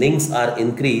these links are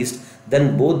increased,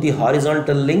 then both the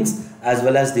horizontal links as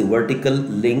well as the vertical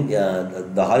link,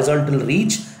 the horizontal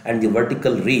reach and the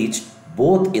vertical reach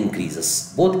both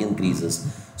increases.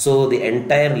 So the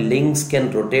entire links can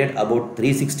rotate about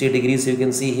 360 degrees. You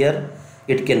can see here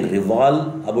it can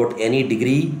revolve about any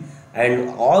degree, and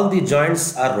all the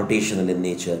joints are rotational in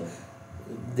nature.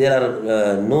 There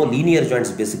are no linear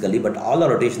joints basically, but all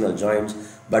are rotational joints.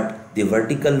 But the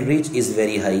vertical reach is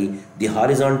very high, the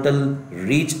horizontal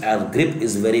reach or grip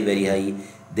is very high.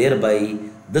 Thereby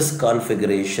this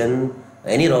configuration,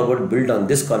 any robot built on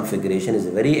this configuration is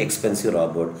a very expensive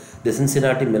robot. The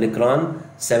Cincinnati Millicron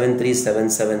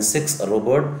 73776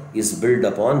 robot is built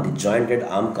upon the jointed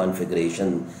arm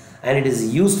configuration, and it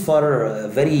is used for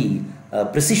very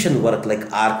precision work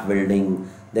like arc welding,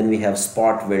 then we have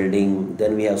spot welding,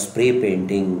 then we have spray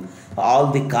painting.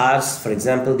 All the cars, for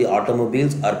example, the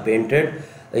automobiles are painted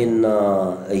in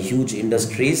huge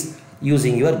industries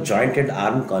using your jointed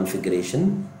arm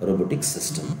configuration robotic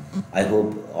system. I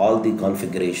hope all the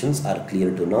configurations are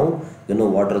clear to know. You know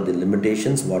what are the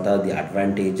limitations, what are the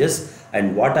advantages,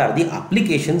 and what are the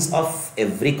applications of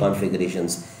every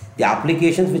configurations. The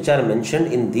applications which are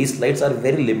mentioned in these slides are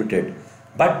very limited,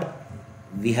 but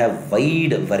we have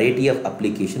wide variety of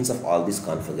applications of all these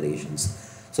configurations.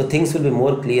 So things will be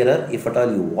more clearer if at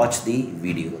all you watch the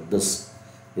video.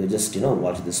 You just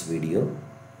watch this video.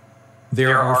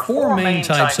 There are four main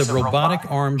types of robotic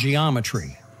arm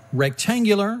geometry: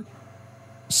 rectangular,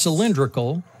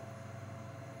 cylindrical,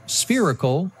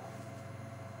 spherical,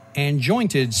 and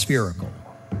jointed spherical.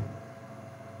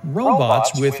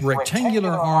 Robots with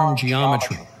rectangular arm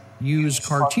geometry use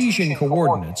Cartesian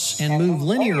coordinates and move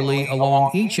linearly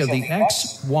along each of the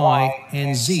X, Y,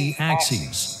 and Z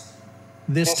axes.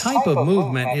 This type of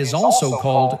movement is also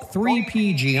called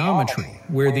 3P geometry,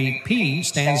 where the P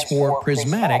stands for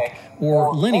prismatic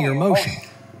or linear motion.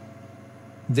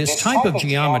 This type of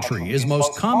geometry is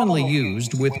most commonly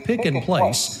used with pick and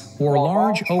place or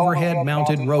large overhead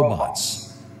mounted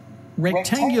robots.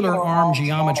 Rectangular arm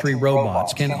geometry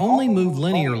robots can only move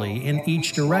linearly in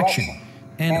each direction.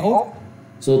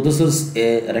 So this is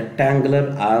a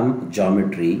rectangular arm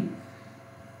geometry,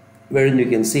 wherein you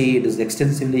can see it is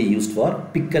extensively used for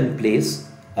pick and place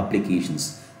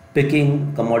applications,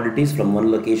 picking commodities from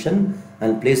one location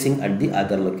and placing at the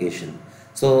other location.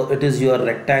 So it is your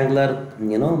rectangular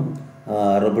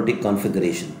robotic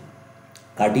configuration,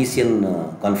 Cartesian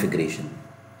configuration.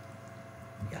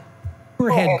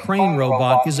 Overhead crane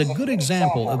robot is a good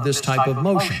example of this type of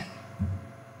motion.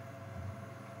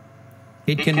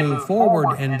 It can move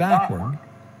forward and backward,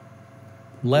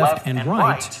 left and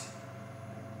right,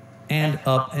 and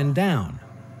up and down.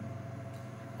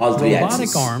 All three Robotic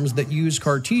axes. arms that use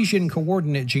Cartesian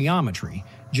coordinate geometry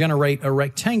generate a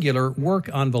rectangular work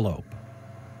envelope.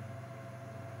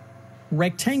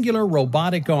 Rectangular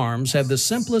robotic arms have the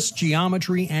simplest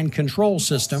geometry and control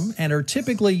system and are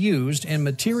typically used in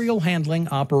material handling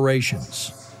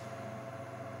operations.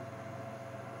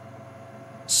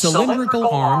 Cylindrical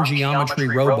arm geometry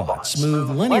robots move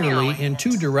linearly in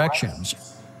two directions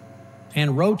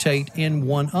and rotate in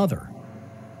one other.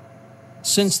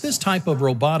 Since this type of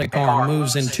robotic arm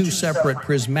moves in two separate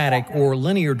prismatic or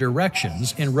linear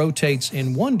directions and rotates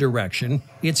in one direction,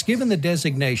 it's given the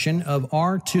designation of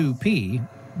R2P,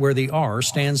 where the R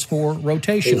stands for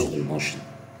rotational. motion.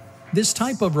 This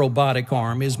type of robotic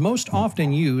arm is most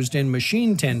often used in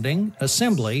machine tending,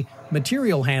 assembly,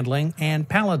 material handling, and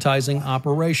palletizing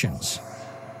operations.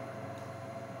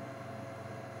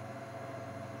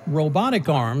 Robotic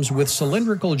arms with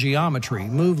cylindrical geometry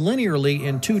move linearly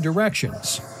in two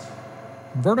directions.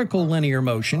 Vertical linear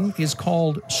motion is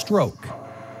called stroke.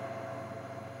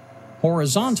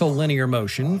 Horizontal linear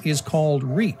motion is called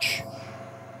reach.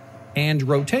 And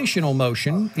rotational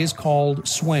motion is called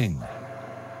swing.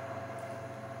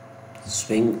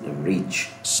 Swing, reach.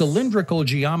 Cylindrical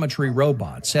geometry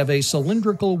robots have a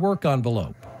cylindrical work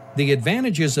envelope. The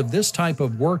advantages of this type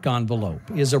of work envelope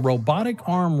is a robotic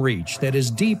arm reach that is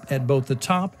deep at both the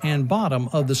top and bottom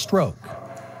of the stroke.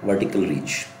 Vertical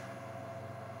reach.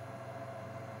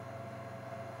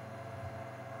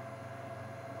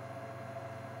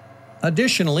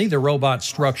 Additionally, the robot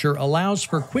structure allows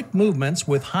for quick movements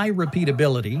with high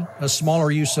repeatability, a smaller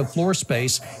use of floor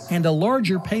space, and a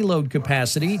larger payload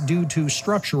capacity due to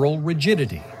structural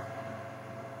rigidity.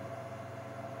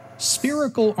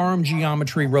 Spherical arm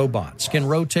geometry robots can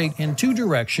rotate in two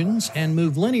directions and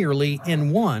move linearly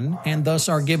in one, and thus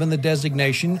are given the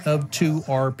designation of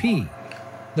 2RP.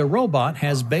 The robot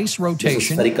has base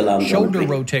rotation, shoulder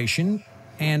rotation,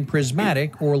 and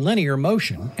prismatic or linear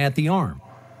motion at the arm.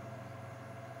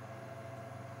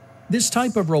 This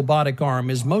type of robotic arm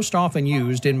is most often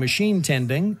used in machine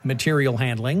tending, material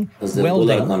handling,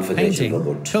 welding,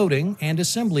 painting, toting, and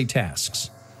assembly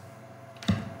tasks.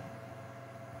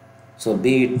 So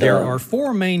be it, there are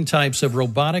four main types of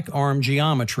robotic arm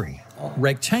geometry: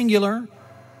 rectangular,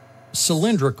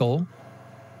 cylindrical,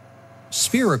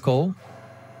 spherical,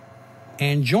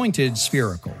 and jointed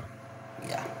spherical.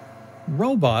 Yeah.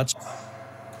 Robots.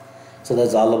 So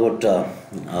that's all about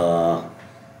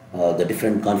the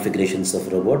different configurations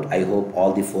of robot. I hope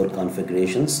all the four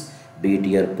configurations, be it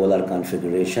your polar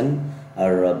configuration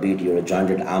or be it your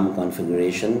jointed arm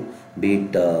configuration, be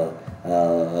it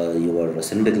your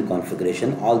cylindrical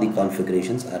configuration, all the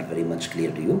configurations are very much clear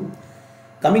to you.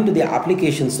 Coming to the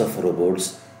applications of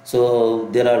robots, so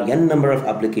there are n number of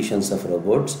applications of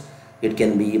robots. It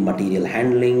can be material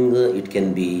handling, it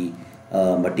can be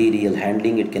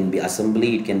it can be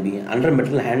assembly, it can be under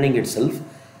material handling itself.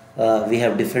 We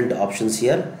have different options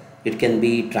here. It can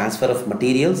be transfer of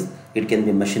materials, it can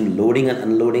be machine loading and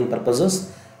unloading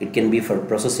purposes, it can be for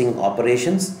processing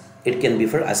operations, it can be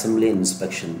for assembly and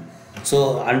inspection.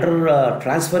 So under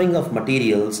transferring of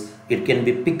materials, it can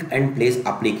be pick and place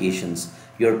applications.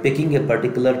 You're picking a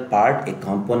particular part, a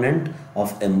component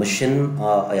of a machine,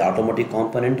 an automotive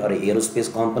component or an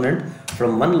aerospace component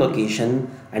from one location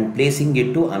and placing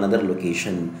it to another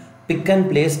location. Pick and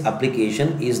place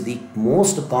application is the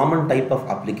most common type of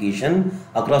application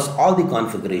across all the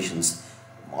configurations.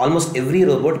 Almost every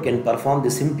robot can perform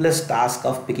the simplest task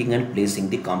of picking and placing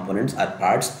the components or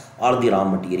parts or the raw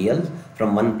material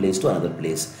from one place to another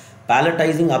place.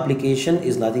 Palletizing application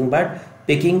is nothing but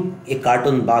picking a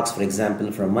carton box, for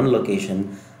example, from one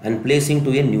location and placing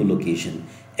to a new location.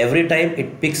 Every time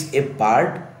it picks a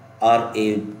part or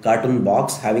a carton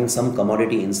box having some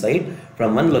commodity inside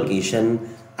from one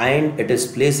location and it is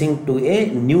placing to a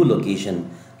new location.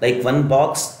 Like one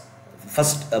box,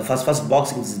 first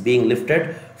box is being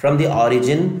lifted from the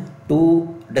origin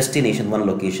to destination, one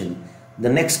location. The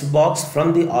next box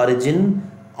from the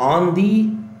origin on the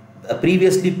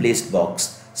previously placed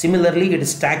box. Similarly, it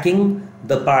is stacking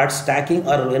the parts,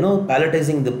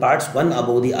 palletizing the parts one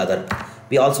above the other.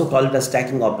 We also call it a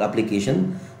stacking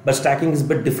application, but stacking is a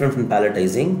bit different from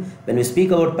palletizing. When we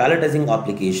speak about palletizing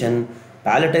application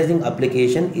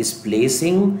is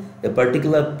placing a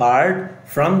particular part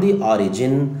from the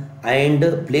origin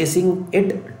and placing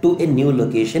it to a new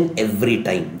location every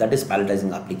time. That is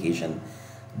palletizing application.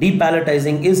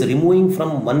 Depalletizing is removing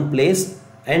from one place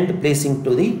and placing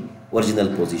to the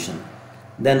original position.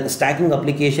 Then stacking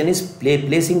application is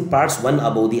placing parts one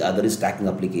above the other is stacking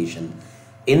application.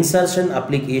 Insertion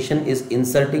application is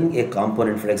inserting a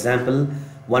component. For example,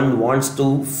 one wants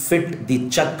to fit the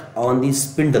chuck on the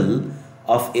spindle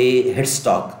of a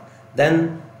headstock.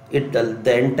 Then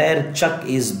the entire chuck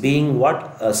is being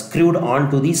screwed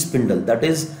onto the spindle. That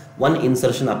is one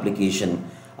insertion application.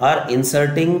 Or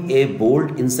inserting a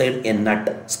bolt inside a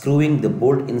nut, screwing the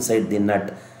bolt inside the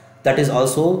nut. That is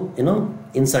also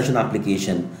insertion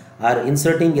application. or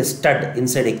inserting a stud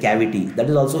inside a cavity. That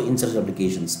is also insertion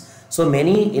applications. So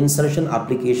many insertion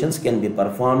applications can be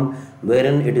performed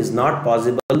wherein it is not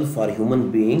possible for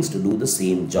human beings to do the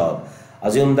same job.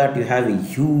 Assume that you have a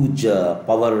huge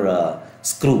power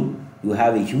screw. You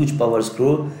have a huge power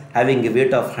screw having a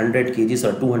weight of 100 kgs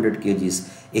or 200 kgs.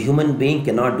 A human being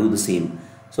cannot do the same.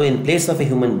 So in place of a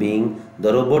human being,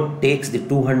 the robot takes the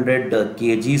 200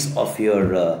 kgs of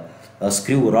your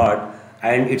screw rod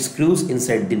and it screws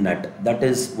inside the nut. That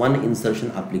is one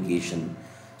insertion application.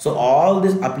 So all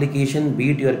this application, be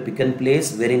it your pick and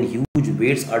place wherein huge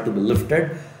weights are to be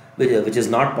lifted, which is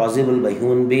not possible by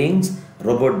human beings,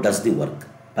 robot does the work.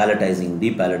 Palletizing,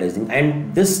 depalletizing,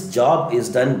 and this job is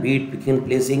done, be it picking,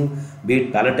 placing, be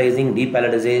it palletizing,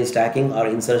 depalletizing, stacking or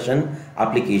insertion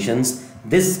applications.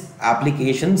 These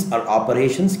applications or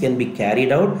operations can be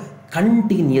carried out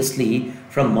continuously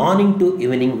from morning to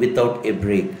evening without a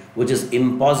break, which is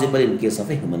impossible in case of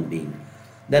a human being.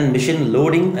 Then machine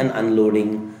loading and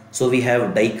unloading. So we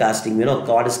have die casting.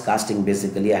 What is casting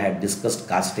basically? I had discussed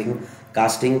casting.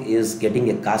 Casting is getting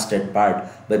a casted part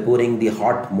by pouring the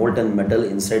hot molten metal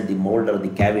inside the mold or the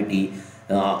cavity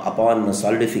upon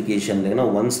solidification.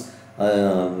 Once time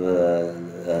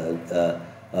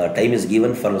is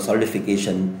given for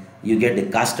solidification, you get a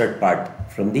casted part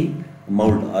from the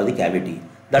mold or the cavity.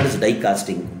 That is die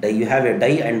casting. You have a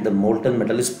die and the molten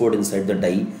metal is poured inside the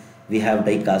die. We have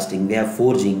die casting. We have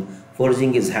forging.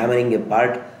 Forging is hammering a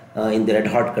part in the red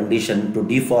hot condition to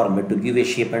deform it, to give a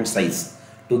shape and size,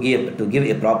 to give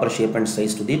a proper shape and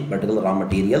size to the particular raw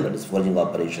material. That is forging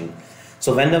operation.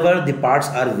 So whenever the parts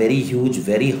are very huge,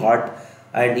 very hot,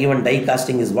 and even die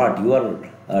casting is what you are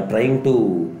trying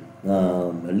to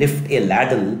lift a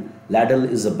ladle. Ladle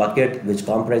is a bucket which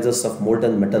comprises of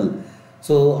molten metal.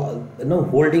 So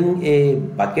holding a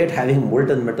bucket having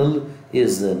molten metal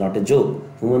is not a joke.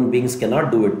 Human beings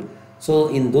cannot do it. So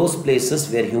in those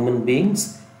places where human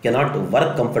beings cannot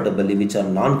work comfortably, which are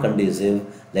non-conducive,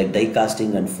 like die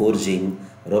casting and forging,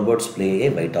 robots play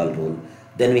a vital role.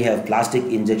 Then we have plastic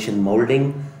injection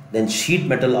molding, then sheet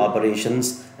metal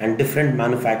operations and different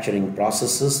manufacturing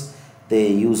processes. They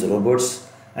use robots.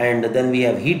 And then we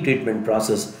have heat treatment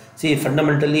process. See,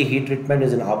 fundamentally heat treatment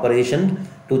is an operation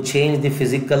to change the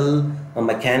physical,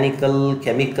 mechanical,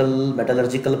 chemical,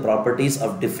 metallurgical properties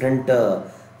of different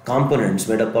components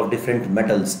made up of different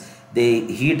metals. They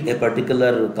heat a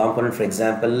particular component. For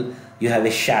example, you have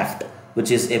a shaft,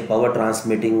 which is a power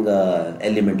transmitting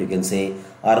element, you can say,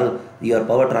 or your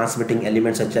power transmitting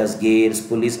elements such as gears,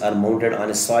 pulleys are mounted on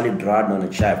a solid rod on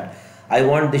a shaft. I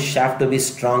want this shaft to be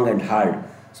strong and hard.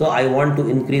 So I want to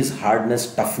increase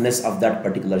hardness, toughness of that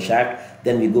particular shaft.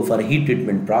 Then we go for a heat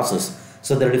treatment process.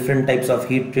 So there are different types of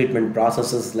heat treatment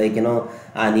processes like,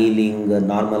 annealing,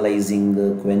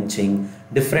 normalizing, quenching,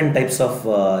 different types of,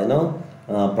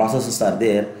 processes are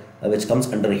there which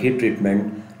comes under heat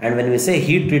treatment. And when we say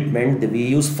heat treatment, we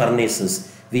use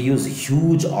furnaces. We use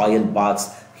huge oil baths,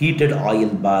 heated oil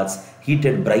baths,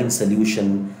 heated brine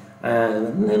solution.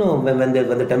 When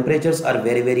the temperatures are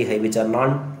very, very high, which are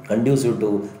not conducive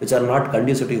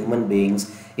to human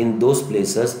beings, in those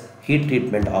places, heat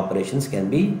treatment operations can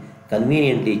be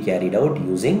conveniently carried out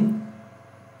using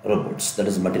robots. That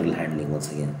is material handling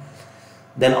once again.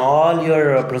 Then all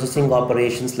your processing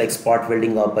operations like spot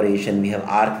welding operation, we have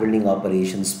arc welding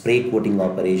operation, spray coating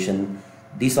operation.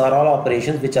 These are all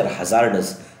operations which are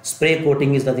hazardous. Spray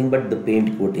coating is nothing but the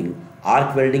paint coating.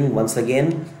 Arc welding, once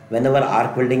again, whenever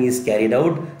arc welding is carried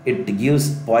out, it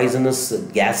gives poisonous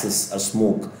gases or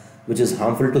smoke, which is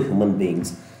harmful to human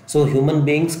beings. So human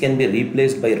beings can be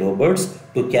replaced by robots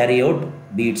to carry out,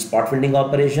 be it spot welding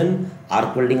operation,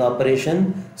 arc welding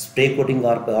operation, spray coating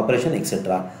operation,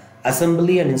 etc.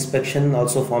 Assembly and inspection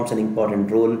also forms an important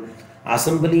role.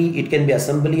 Assembly, it can be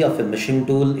assembly of a machine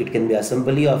tool, it can be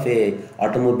assembly of a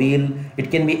automobile, it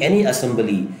can be any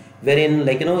assembly, wherein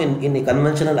in a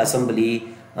conventional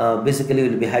assembly, basically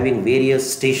we'll be having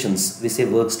various stations, we say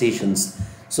workstations.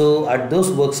 So at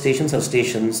those workstations or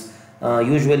stations,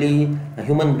 usually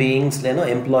human beings,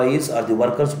 employees or the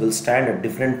workers will stand at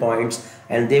different points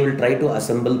and they will try to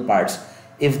assemble parts.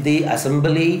 If the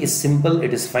assembly is simple,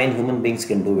 it is fine, human beings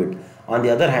can do it. On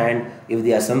the other hand, if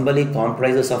the assembly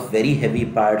comprises of very heavy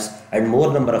parts and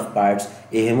more number of parts,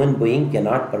 a human being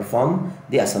cannot perform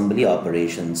the assembly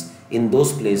operations. In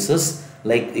those places,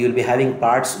 like you will be having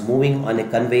parts moving on a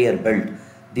conveyor belt,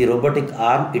 the robotic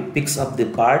arm, it picks up the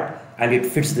part and it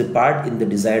fits the part in the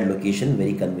desired location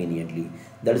very conveniently.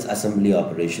 That is assembly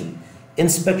operation.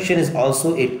 Inspection is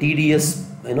also a tedious,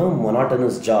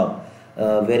 monotonous job.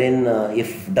 Wherein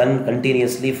if done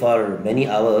continuously for many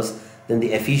hours, then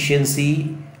the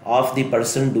efficiency of the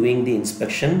person doing the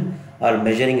inspection or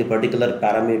measuring a particular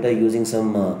parameter using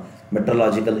some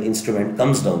metrological instrument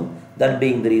comes down. That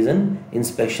being the reason,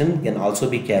 inspection can also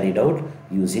be carried out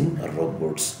using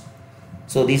robots.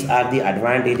 So these are the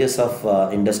advantages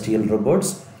of industrial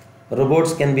robots.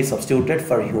 Robots can be substituted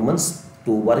for humans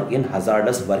to work in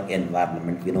hazardous work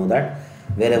environment. We know that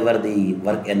wherever the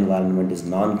work environment is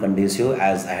non-conducive,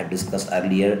 as I had discussed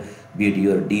earlier, be it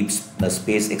your deep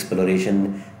space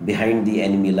exploration behind the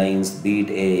enemy lines, be it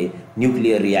a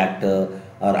nuclear reactor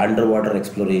or underwater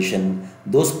exploration,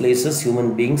 those places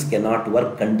human beings cannot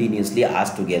work continuously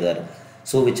as together,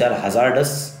 so which are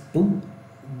hazardous to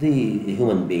the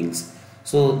human beings.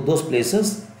 So those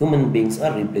places human beings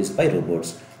are replaced by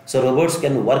robots. So robots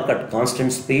can work at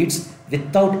constant speeds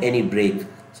without any break,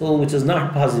 so which is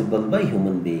not possible by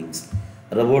human beings.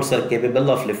 Robots are capable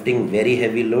of lifting very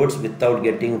heavy loads without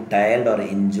getting tired or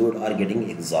injured or getting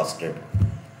exhausted.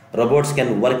 Robots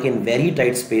can work in very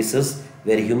tight spaces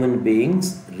where human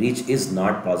beings reach is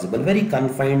not possible. Very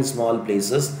confined small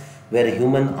places where a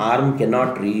human arm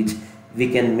cannot reach, we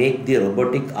can make the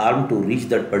robotic arm to reach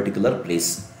that particular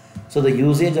place. So the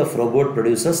usage of robot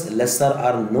produces lesser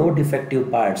or no defective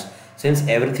parts. Since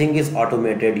everything is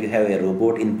automated, you have a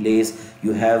robot in place,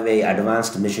 you have a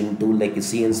advanced machine tool like a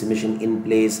CNC machine in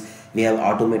place, we have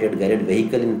automated guided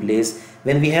vehicle in place.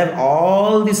 When we have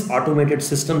all these automated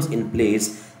systems in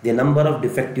place, the number of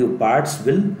defective parts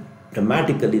will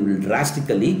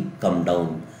drastically come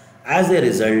down. As a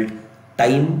result,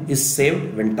 time is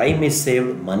saved. When time is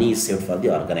saved, money is saved for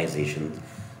the organization.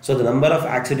 So the number of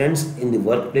accidents in the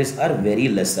workplace are very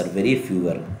lesser, very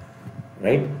fewer,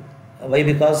 right? Why?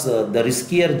 Because the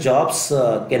riskier jobs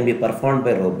can be performed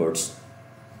by robots,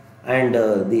 and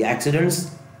the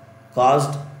accidents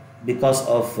caused because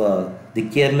of the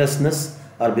carelessness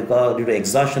or because due to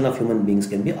exhaustion of human beings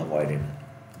can be avoided.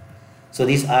 So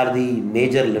these are the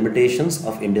major limitations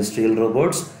of industrial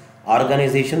robots.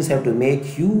 Organizations have to make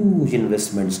huge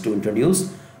investments to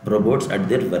introduce robots at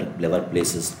their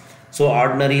workplaces. So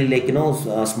ordinary, like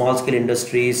small scale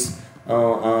industries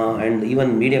and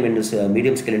even medium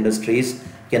scale industries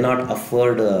cannot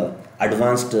afford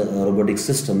advanced robotic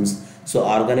systems. So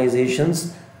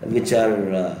organizations which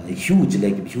are huge,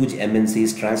 like huge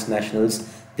MNCs, transnationals,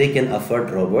 they can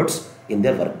afford robots in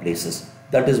their workplaces.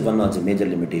 That is one of the major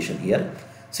limitation here.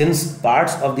 Since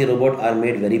parts of the robot are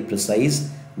made very precise,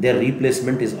 their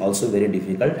replacement is also very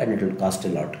difficult and it will cost a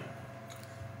lot.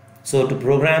 So to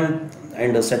program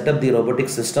and set up the robotic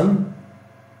system,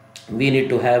 we need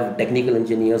to have technical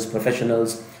engineers,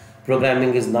 professionals.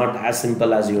 Programming is not as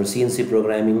simple as your CNC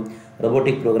programming.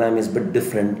 Robotic program is a bit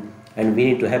different, and we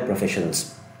need to have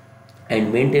professionals.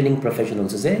 And maintaining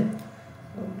professionals is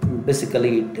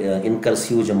basically it incurs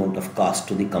huge amount of cost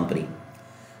to the company.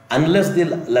 Unless the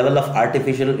level of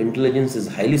artificial intelligence is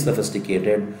highly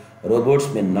sophisticated, robots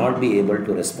may not be able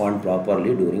to respond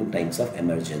properly during times of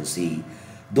emergency.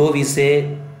 Though we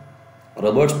say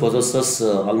robots possesses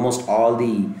almost all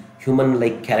the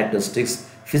human-like characteristics,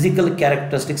 physical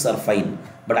characteristics are fine,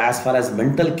 but as far as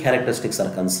mental characteristics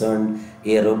are concerned,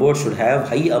 a robot should have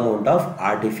high amount of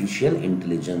artificial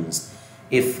intelligence.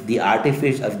 If the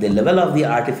level of the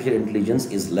artificial intelligence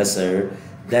is lesser,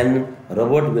 then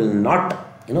robot will not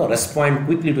respond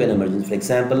quickly to an emergency. For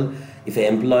example, if an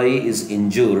employee is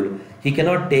injured, he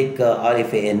cannot take or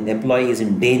if an employee is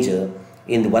in danger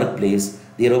in the workplace,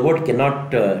 the robot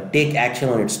cannot take action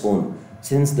on its own,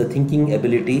 since the thinking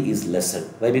ability is lesser.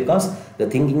 Why? Because the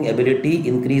thinking ability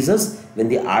increases when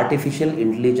the artificial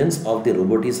intelligence of the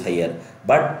robot is higher.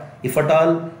 But if at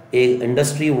all a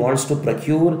industry wants to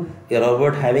procure a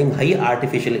robot having high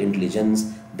artificial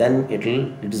intelligence, then it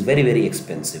is very, very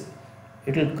expensive.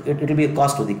 It will be a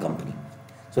cost to the company.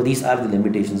 So these are the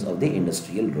limitations of the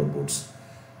industrial robots.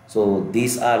 So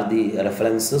these are the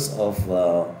references of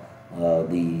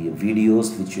the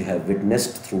videos which you have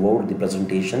witnessed throughout the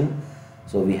presentation.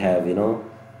 So we have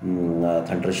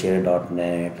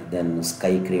thundershare.net, then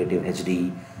Sky Creative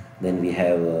HD, then we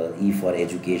have E for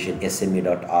Education,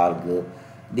 SMA.org.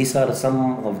 These are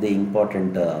some of the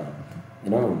important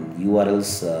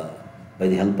URLs by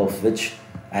the help of which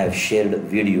I have shared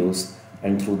videos,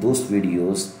 and through those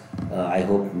videos I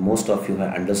hope most of you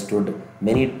have understood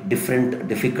many different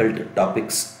difficult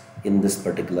topics in this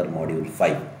particular module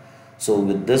 5. So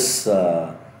with this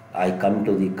I come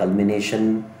to the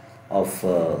culmination of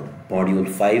module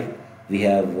 5. We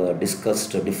have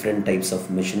discussed different types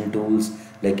of machine tools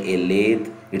like a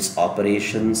lathe, its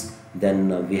operations.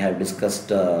 Then we have discussed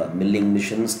milling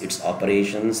machines, its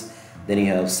operations. Then you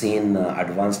have seen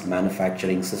advanced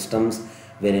manufacturing systems,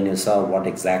 wherein you saw what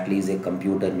exactly is a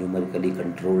computer numerically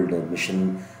controlled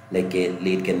machine. like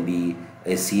it can be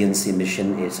a CNC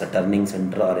machine, it's a turning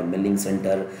center or a milling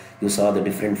center. You saw the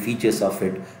different features of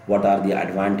it, what are the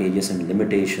advantages and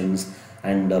limitations,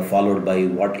 and followed by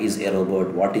what is a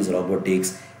robot, what is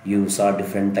robotics. You saw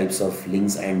different types of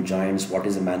links and joints, what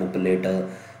is a manipulator,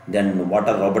 then what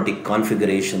are robotic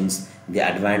configurations, the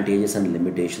advantages and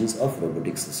limitations of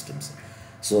robotic systems.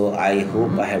 So I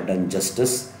hope I have done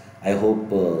justice. I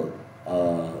hope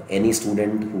any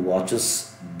student who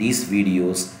watches these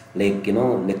videos, like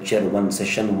lecture 1,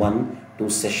 session 1 to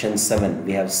session 7,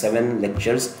 we have 7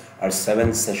 lectures or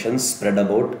 7 sessions spread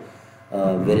about,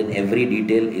 wherein every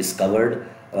detail is covered.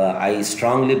 I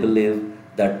strongly believe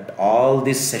that all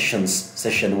these sessions,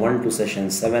 session 1 to session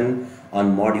 7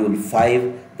 on module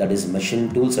 5, that is machine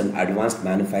tools and advanced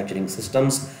manufacturing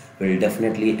systems, will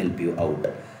definitely help you out.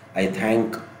 I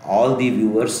thank all the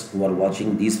viewers who are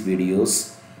watching these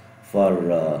videos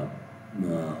for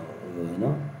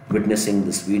witnessing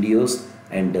these videos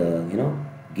and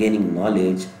gaining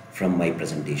knowledge from my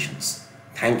presentations.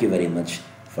 Thank you very much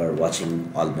for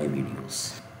watching all my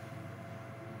videos.